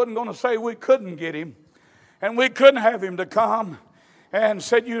that you wasn't going to say we couldn't get him, and we couldn't have him to come. And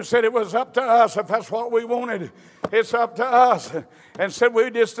said, you said it was up to us if that's what we wanted. It's up to us. And said, we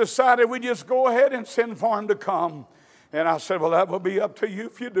just decided we just go ahead and send for him to come. And I said, well, that will be up to you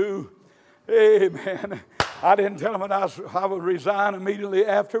if you do. Amen. I didn't tell him that I would resign immediately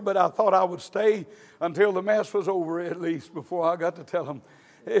after, but I thought I would stay until the mess was over at least before I got to tell him.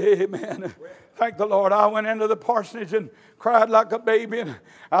 Amen. Thank the Lord. I went into the parsonage and cried like a baby. And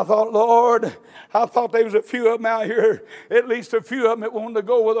I thought, Lord, I thought there was a few of them out here, at least a few of them that wanted to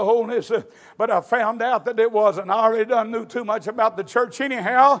go with the holiness. But I found out that it wasn't. I already knew too much about the church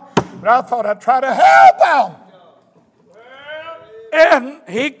anyhow. But I thought I'd try to help them. And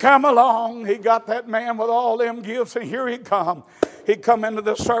he come along. He got that man with all them gifts, and here he come. He come into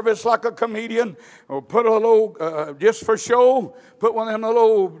the service like a comedian, or put a little, just for show, put one of them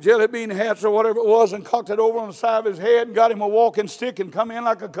little jelly bean hats or whatever it was and cocked it over on the side of his head and got him a walking stick and come in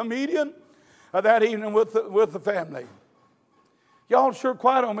like a comedian that evening with the family. Y'all sure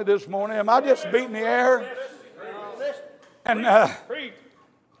quiet on me this morning. Am I just beating the air? And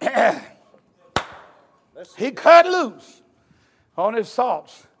he cut loose on his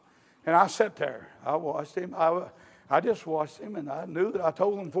thoughts. And I sat there. I watched him. I just watched him, and I knew that I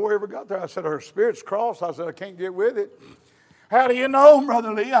told him before he ever got there. I said, her spirit's crossed. I said, I can't get with it. How do you know,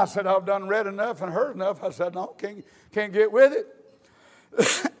 Brother Lee? I said, I've done read enough and heard enough. I said, no, can't get with it.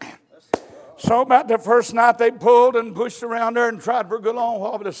 So about the first night they pulled and pushed around there and tried for a good long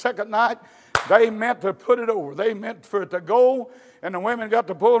while. But the second night, they meant to put it over. They meant for it to go. And the women got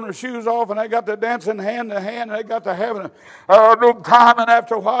to pulling their shoes off, and they got to dancing hand to hand, and they got to having a good time. And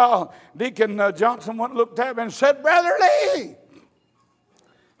after a while, Deacon Johnson went and looked at me and said, Brother Lee,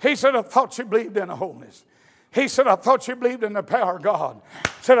 he said, I thought you believed in the holiness. He said, I thought you believed in the power of God. He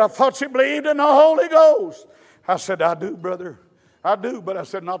said, I thought you believed in the Holy Ghost. I said, I do, brother. I do, but I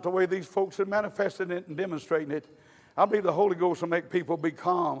said, not the way these folks are manifesting it and demonstrating it. I believe the Holy Ghost will make people be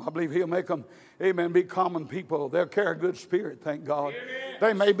calm. I believe He'll make them, amen, be common people. They'll carry a good spirit, thank God. Amen.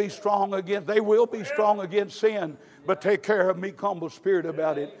 They may be strong against, they will be strong against sin, but take care of meek, humble spirit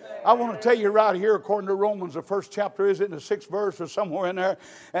about it. I want to tell you right here, according to Romans, the first chapter, is it in the 6th verse or somewhere in there?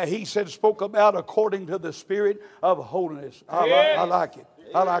 He said, spoke about according to the spirit of holiness. I like it.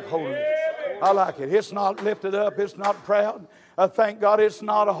 I like holiness. I like it. It's not lifted up. It's not proud. Thank God it's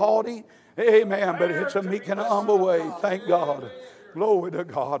not a haughty. Amen. But it's a meek and a humble way. Thank God. Glory to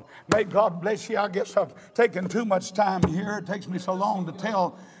God. May God bless you. I guess I've taken too much time here. It takes me so long to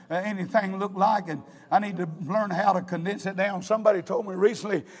tell anything look like, and I need to learn how to condense it down. Somebody told me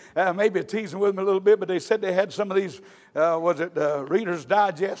recently, maybe teasing with me a little bit, but they said they had some of these, Reader's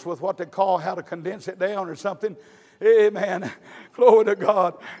Digest with what they call how to condense it down or something. Amen. Glory to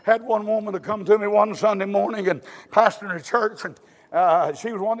God. Had one woman to come to me one Sunday morning and pastoring a church, and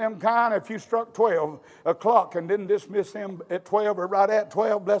she was one of them kind, if you struck 12 o'clock and didn't dismiss them at 12 or right at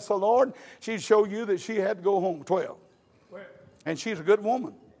 12, bless the Lord, she'd show you that she had to go home at 12. And she's a good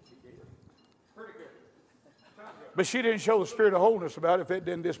woman. But she didn't show the spirit of holiness about it if it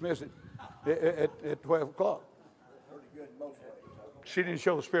didn't dismiss it at 12 o'clock. She didn't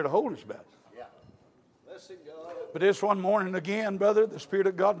show the spirit of holiness about it. But this one morning again, brother, the Spirit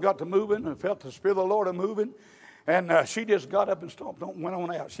of God got to moving and felt the Spirit of the Lord a moving. And she just got up and stomped on, went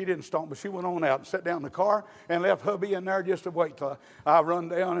on out. She didn't stomp, but she went on out and sat down in the car and left hubby in there just to wait till I run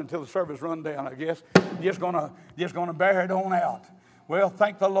down, until the service run down, I guess. Just gonna bear it on out. Well,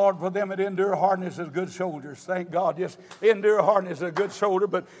 thank the Lord for them that endure hardness as good soldiers. Thank God. Just endure hardness as a good soldier.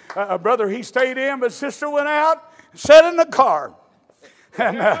 But brother, he stayed in, but sister went out, sat in the car.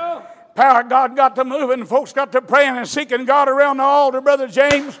 And power of God got to moving, and folks got to praying and seeking God around the altar, Brother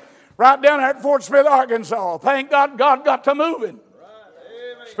James, right down there at Fort Smith, Arkansas. Thank God, God got to moving.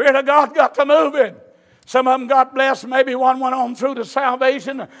 Spirit of God got to moving. Some of them got blessed. Maybe one went on through to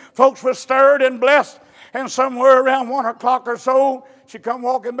salvation. Folks were stirred and blessed. And somewhere around 1 o'clock or so, she come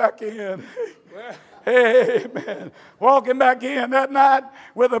walking back in. Amen. Walking back in that night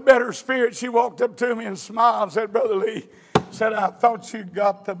with a better spirit, she walked up to me and smiled and said, Brother Lee, said, I thought you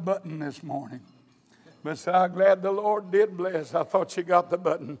got the button this morning. But said, I'm glad the Lord did bless. I thought you got the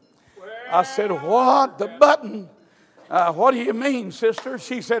button. I said, what? The button? What do you mean, sister?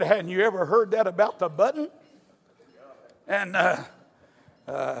 She said, hadn't you ever heard that about the button? And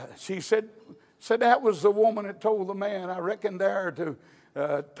she said that was the woman that told the man, I reckon there,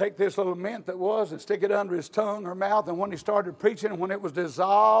 to take this little mint that was and stick it under his tongue or mouth. And when he started preaching, when it was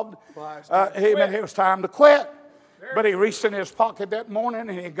dissolved, it was time to quit. But he reached in his pocket that morning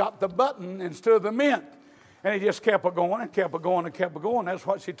and he got the button instead of the mint. And he just kept it going and kept it going and kept it going. That's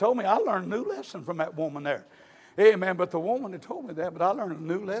what she told me. I learned a new lesson from that woman there. Amen. But the woman that told me that, but I learned a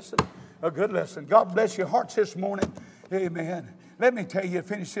new lesson, a good lesson. God bless your hearts this morning. Amen. Let me tell you,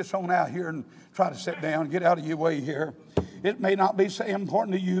 finish this on out here and try to sit down, get out of your way here. It may not be so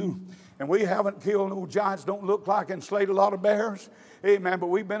important to you. And we haven't killed no giants, don't look like, and slayed a lot of bears. Amen. But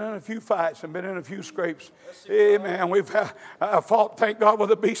we've been in a few fights and been in a few scrapes. Amen. We've fought, thank God, with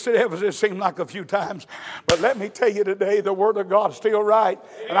the beast of heavens. It seemed like a few times. But let me tell you today, the Word of God is still right.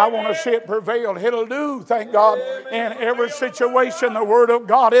 And I want to see it prevail. It'll do, thank God, in every situation. The Word of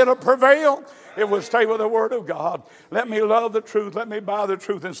God, it'll prevail. It will stay with the Word of God. Let me love the truth. Let me buy the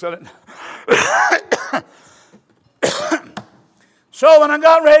truth and sell it. So when I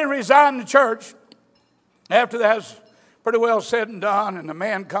got ready to resign the church, after that was pretty well said and done, and the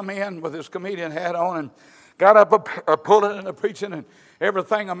man come in with his comedian hat on and got up a pulling and a preaching, and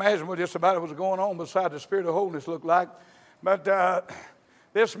everything imaginable just about it was going on beside the Spirit of holiness looked like. But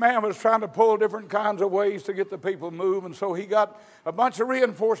This man was trying to pull different kinds of ways to get the people moved, and so he got a bunch of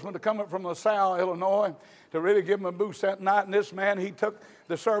reinforcement to come up from LaSalle, Illinois, to really give him a boost that night. And this man, he took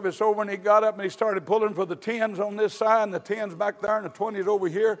the service over and he got up and he started pulling for the 10s on this side and the 10s back there and the 20s over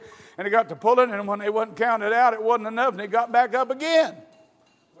here. And he got to pulling, and when they wasn't counted out, it wasn't enough, and he got back up again.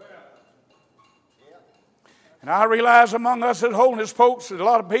 And I realize among us as holiness folks, that a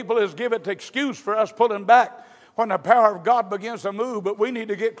lot of people is give it the excuse for us pulling back when the power of God begins to move, but we need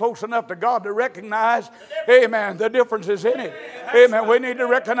to get close enough to God to recognize, amen, the difference is in it. Amen. We need to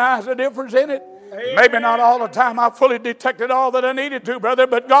recognize the difference in it. Maybe not all the time I fully detected all that I needed to, brother,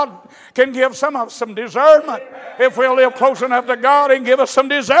 but God can give some of us some discernment if we'll live close enough to God and give us some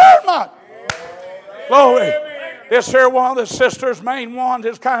discernment. Glory. This here one of the sisters, main one,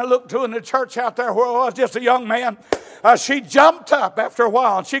 just kind of looked to in the church out there where I was, just a young man. She jumped up after a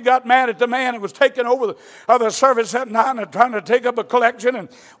while, and she got mad at the man who was taking over the service that night and trying to take up a collection and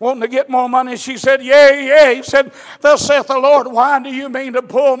wanting to get more money. She said, yea, yea. He said, thus saith the Lord, why do you mean to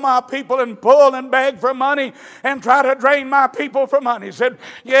pull my people and pull and beg for money and try to drain my people for money? He said,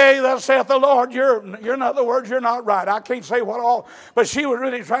 yea, thus saith the Lord. You're in other words, you're not right. I can't say what all, but she was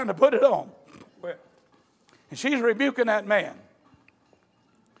really trying to put it on. And she's rebuking that man.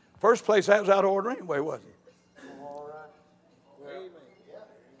 First place, that was out of order anyway, wasn't it? All right. Amen. Yeah.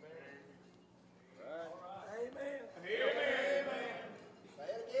 Amen. Amen. Say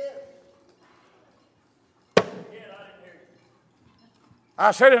it again.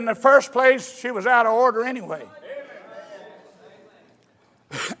 I said in the first place, she was out of order anyway.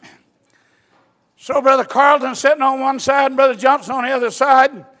 So Brother Carlton sitting on one side and Brother Johnson on the other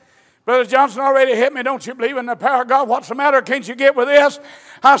side. Brother Johnson already hit me. Don't you believe in the power of God? What's the matter? Can't you get with this?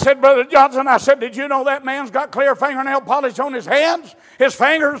 I said, Brother Johnson, I said, did you know that man's got clear fingernail polish on his hands, his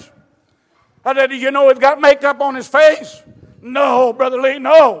fingers? I said, did you know he's got makeup on his face? No, Brother Lee,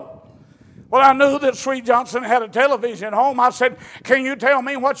 no. Well, I knew that Sweet Johnson had a television at home. I said, can you tell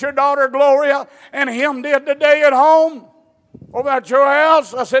me what your daughter Gloria and him did today at home? Over at your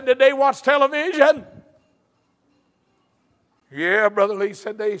house? I said, did they watch television? Yeah, Brother Lee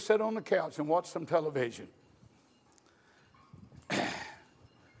said they sat on the couch and watched some television.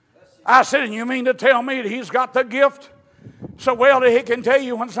 I said, and you mean to tell me that he's got the gift so well that he can tell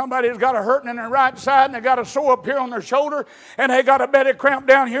you when somebody's got a hurting in their right side and they got a sore up here on their shoulder and they got a belly cramp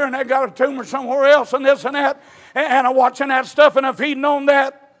down here and they got a tumor somewhere else and this and that and I'm watching that stuff and I'm feeding on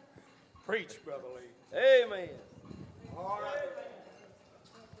that? Preach, Brother Lee. Amen. All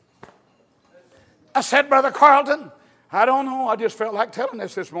right. I said, Brother Carlton, I don't know. I just felt like telling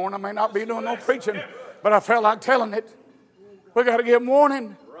this morning. I may not be doing no preaching, but I felt like telling it. We got to give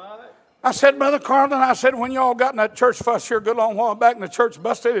warning. Right. I said, Brother Carlton, I said, when y'all got in that church fuss here a good long while back and the church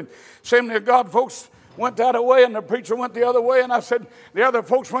busted and Assembly of God folks went that way and the preacher went the other way and I said, the other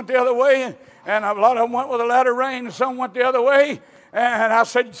folks went the other way and a lot of them went with a latter rain and some went the other way. And I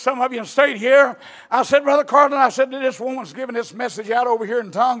said, some of you stayed here. I said, Brother Carlton, I said, this woman's giving this message out over here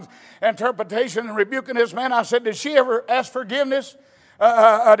in tongues, interpretation, and rebuking this man. I said, did she ever ask forgiveness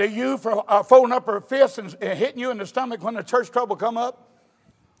to you for folding up her fist and hitting you in the stomach when the church trouble come up?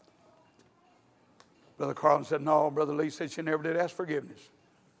 Brother Carlton said, no. Brother Lee said she never did ask forgiveness.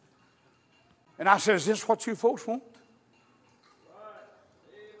 And I said, is this what you folks want?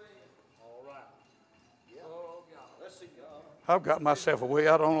 I've got myself way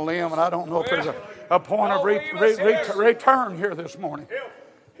out on a limb, and I don't know if there's a point of return here this morning.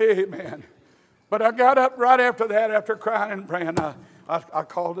 Amen. But I got up right after that, after crying and praying. I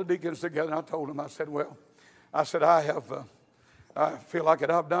called the deacons together, and I told them, I said, well, I said, I feel like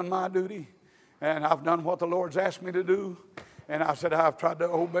I've done my duty, and I've done what the Lord's asked me to do, and I said, I've tried to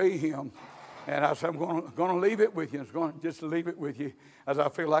obey Him. And I said, I'm going to leave it with you. I'm going to just leave it with you as I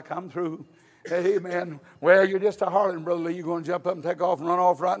feel like I'm through. Amen. Well, you're just a harlot, Brother Lee. You're going to jump up and take off and run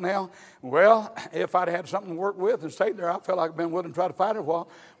off right now? Well, if I'd had something to work with and stayed there, I felt like I'd been willing to try to fight it a while.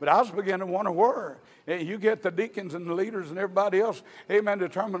 But I was beginning to wonder where. You get the deacons and the leaders and everybody else, amen,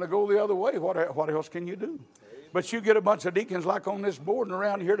 determined to go the other way. What else can you do? But you get a bunch of deacons like on this board and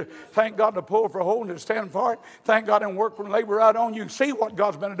around here to thank God to pull for holding, to stand for it. Thank God and work and labor out on. You can see what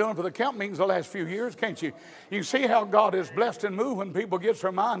God's been doing for the camp meetings the last few years, can't you? You can see how God is blessed and moved when people get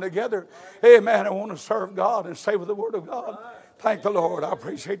their mind together. Amen. I want to serve God and stay with the Word of God. Thank the Lord. I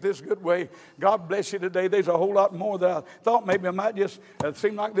appreciate this good way. God bless you today. There's a whole lot more that I thought maybe I might just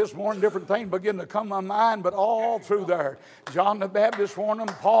seem like this morning different things begin to come to my mind, but all through there. John the Baptist warned them.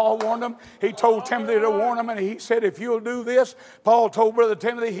 Paul warned them. He told Timothy to warn them, and he said, if you'll do this, Paul told Brother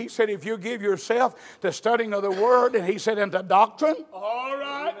Timothy, he said, if you give yourself to studying of the Word, and he said, into doctrine. All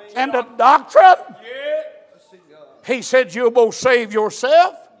right. And the doctrine. Yeah. He said, you'll both save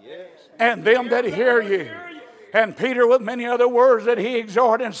yourself and them that hear you. And Peter, with many other words that he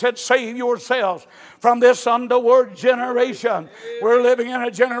exhorted and said, save yourselves from this underworld generation. We're living in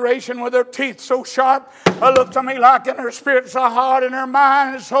a generation with their teeth so sharp, it looks to me like in their spirit so hard and their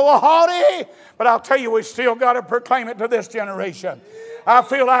mind is so haughty. But I'll tell you, we still got to proclaim it to this generation. I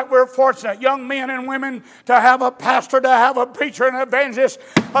feel like we're fortunate, young men and women, to have a pastor, to have a preacher and evangelist.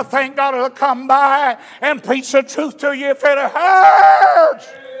 But thank God it'll come by and preach the truth to you if it hurts.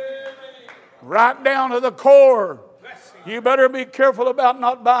 Right down to the core. You better be careful about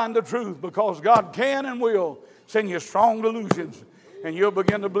not buying the truth, because God can and will send you strong delusions and you'll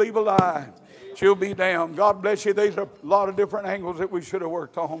begin to believe a lie. You'll be damned. God bless you. There's a lot of different angles that we should have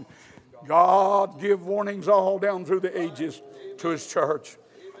worked on. God give warnings all down through the ages to His church.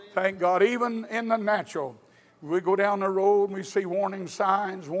 Thank God. Even in the natural, we go down the road and we see warning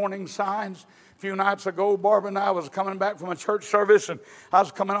signs, warning signs. A few nights ago, Barbara and I was coming back from a church service, and I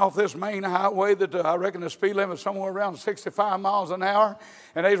was coming off this main highway that I reckon the speed limit was somewhere around 65 miles an hour.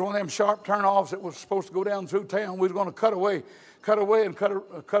 And there's one of them sharp turn-offs that was supposed to go down through town. We was going to cut away and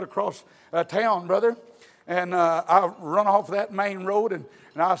cut across town, brother. And I run off that main road, and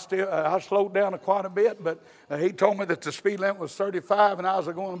I slowed down quite a bit. But he told me that the speed limit was 35, and I was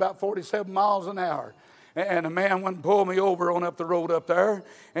going about 47 miles an hour. And a man went and pulled me over on up the road up there,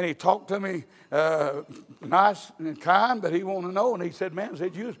 and he talked to me nice and kind, but he wanted to know. And he said, man,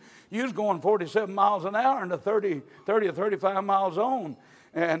 you was going 47 miles an hour in the 30 or 35 mile zone.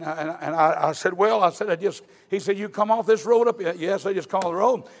 And I said, well, he said, you come off this road up? Yes, I just called the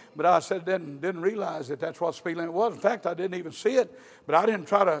road. But I said, didn't realize that that's what speed limit was. In fact, I didn't even see it. But I didn't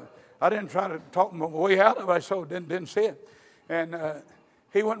try to talk my way out of it, so didn't see it. And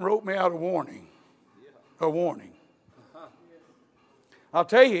he went and wrote me out a warning. A warning. I'll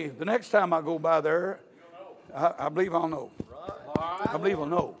tell you, the next time I go by there, I believe I'll know. I believe I'll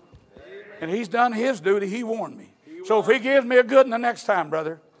know. And he's done his duty. He warned me. So if he gives me a good one the next time,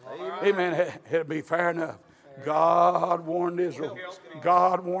 brother, amen, it'll be fair enough. God warned Israel.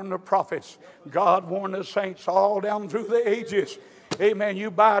 God warned the prophets. God warned the saints all down through the ages. Amen. You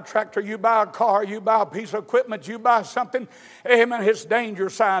buy a tractor, you buy a car, you buy a piece of equipment, you buy something. Amen. It's danger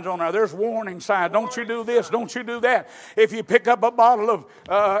signs on there. There's warning signs. Don't you do this. Don't you do that. If you pick up a bottle of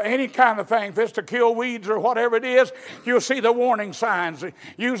any kind of thing, if it's to kill weeds or whatever it is, you'll see the warning signs.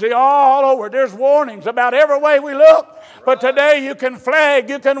 Usually all over. There's warnings about every way we look. But today you can flag,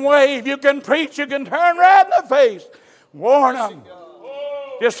 you can wave, you can preach, you can turn right in the face. Warn them.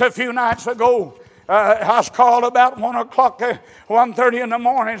 Just a few nights ago, I was called about 1 o'clock, 1:30 in the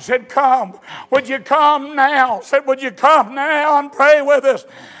morning, said, come. Would you come now? Said, would you come now and pray with us?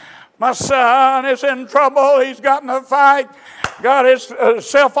 My son is in trouble. He's got in a fight. Got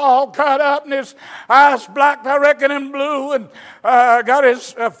himself all cut up and his eyes black, I reckon, and blue, and got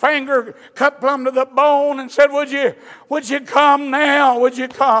his finger cut plumb to the bone, and said, would you come now? Would you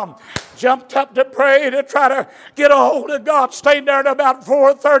come? Jumped up to pray to try to get a hold of God. Stayed there at about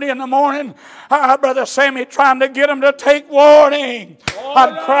 4:30 in the morning. Brother Sammy trying to get him to take warning.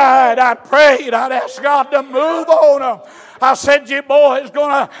 I cried, I prayed, I'd asked God to move on him. I said, you boys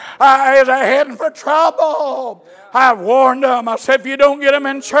is heading for trouble. I warned them. I said, if you don't get them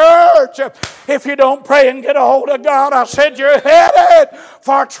in church, if you don't pray and get a hold of God, I said, you're headed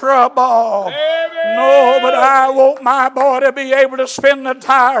for trouble. Amen. No, but I want my boy to be able to spin the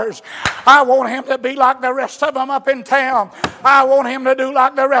tires. I want him to be like the rest of them up in town. I want him to do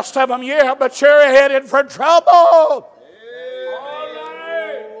like the rest of them. Yeah, but you're headed for trouble.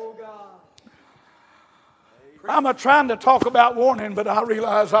 I'm trying to talk about warning, but I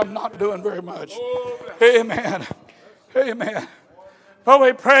realize I'm not doing very much. Amen. Amen. But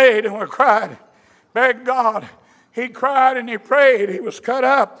we prayed and we cried. Begged God. He cried and he prayed. He was cut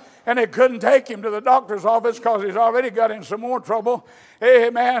up. And they couldn't take him to the doctor's office because he's already got in some more trouble.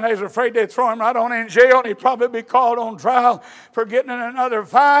 Amen. They was afraid they'd throw him right on in jail and he'd probably be called on trial for getting in another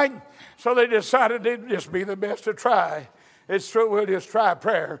fight. So they decided it'd just be the best to try. It's true, we'll just try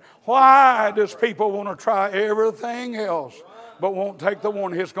prayer. Why does people want to try everything else but won't take the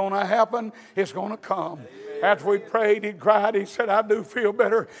warning? It's going to happen. It's going to come. After we prayed, he cried. He said, I do feel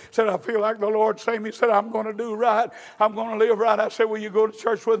better. He said, I feel like the Lord saved me. He said, I'm going to do right. I'm going to live right. I said, will you go to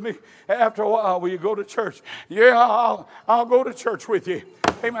church with me? After a while, will you go to church? Yeah, I'll go to church with you.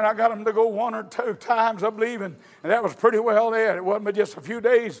 Amen. I got him to go 1 or 2 times, I believe, and that was pretty well there. It wasn't but just a few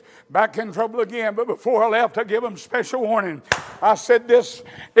days back in trouble again. But before I left, I gave him special warning. I said this,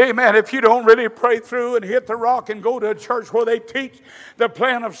 amen, if you don't really pray through and hit the rock and go to a church where they teach the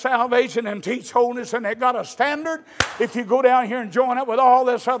plan of salvation and teach wholeness, and they got a standard. If you go down here and join up with all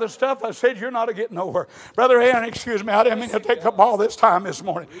this other stuff, I said, you're not getting nowhere. Brother Aaron, excuse me, I didn't mean to take up all this time this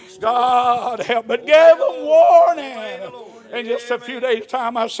morning. God help, but gave them warning. In just a few days'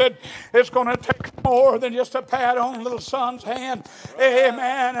 time, I said, it's going to take more than just a pat on little son's hand.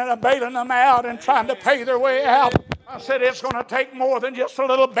 Amen. And a bailing them out and trying to pay their way out. I said, it's going to take more than just a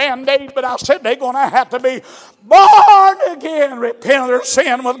little Band-Aid, but I said they're going to have to be born again, repent of their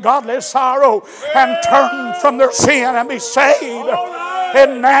sin with godly sorrow, and turn from their sin and be saved.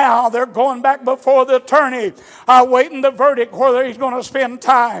 And now they're going back before the attorney, awaiting the verdict whether he's going to spend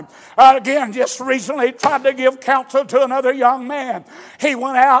time. Again, just recently tried to give counsel to another young man. He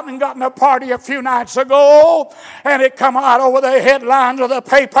went out and got in a party a few nights ago, and it come out over the headlines of the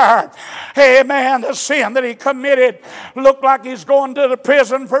paper. Amen. The sin that he committed looked like he's going to the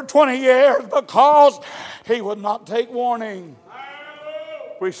prison for 20 years because he would not take warning.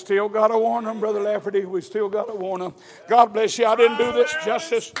 We still got to warn them, Brother Lafferty. We still got to warn them. God bless you. I didn't do this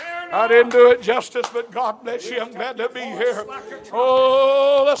justice. I didn't do it justice, but God bless you. I'm glad to be here.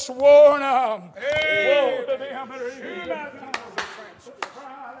 Oh, let's warn them. Woe to them that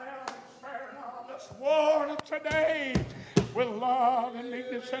are let's warn them today with love and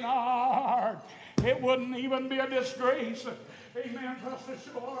meekness in our heart. It wouldn't even be a disgrace. Amen. For us to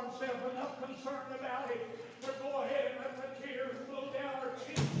show ourselves enough concerned about it. To go ahead and let the tears flow down our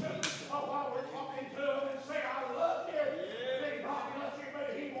cheeks while we're talking to them and say, I love you. Say, God loves you,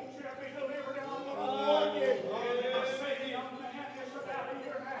 but He wants you to be delivered, and I'm going to warn you. I say the young man just about a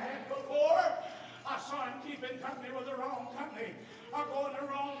year and a half before, I saw him keeping company with the wrong company. I'm going the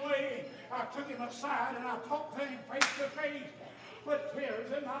wrong way. I took him aside and I talked to him face to face with tears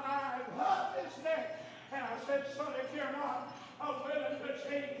in my eyes, love his neck. And I said, son, if you're not willing to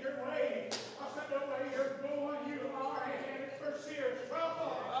change your way, I said, the way you're going, you are headed for serious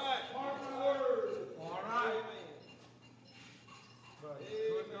trouble. Mark my words. All right. But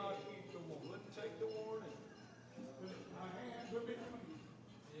could not keep the warning. Wouldn't take the warning. My hands will be clean.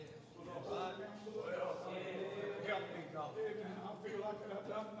 Yes. Help me, God. Amen. I feel like I've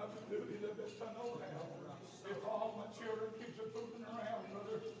done enough duty the best I know how. If all my children keeps it fooling around,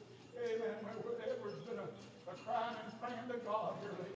 brother. Amen. Edward's been a crying and praying to God here lately.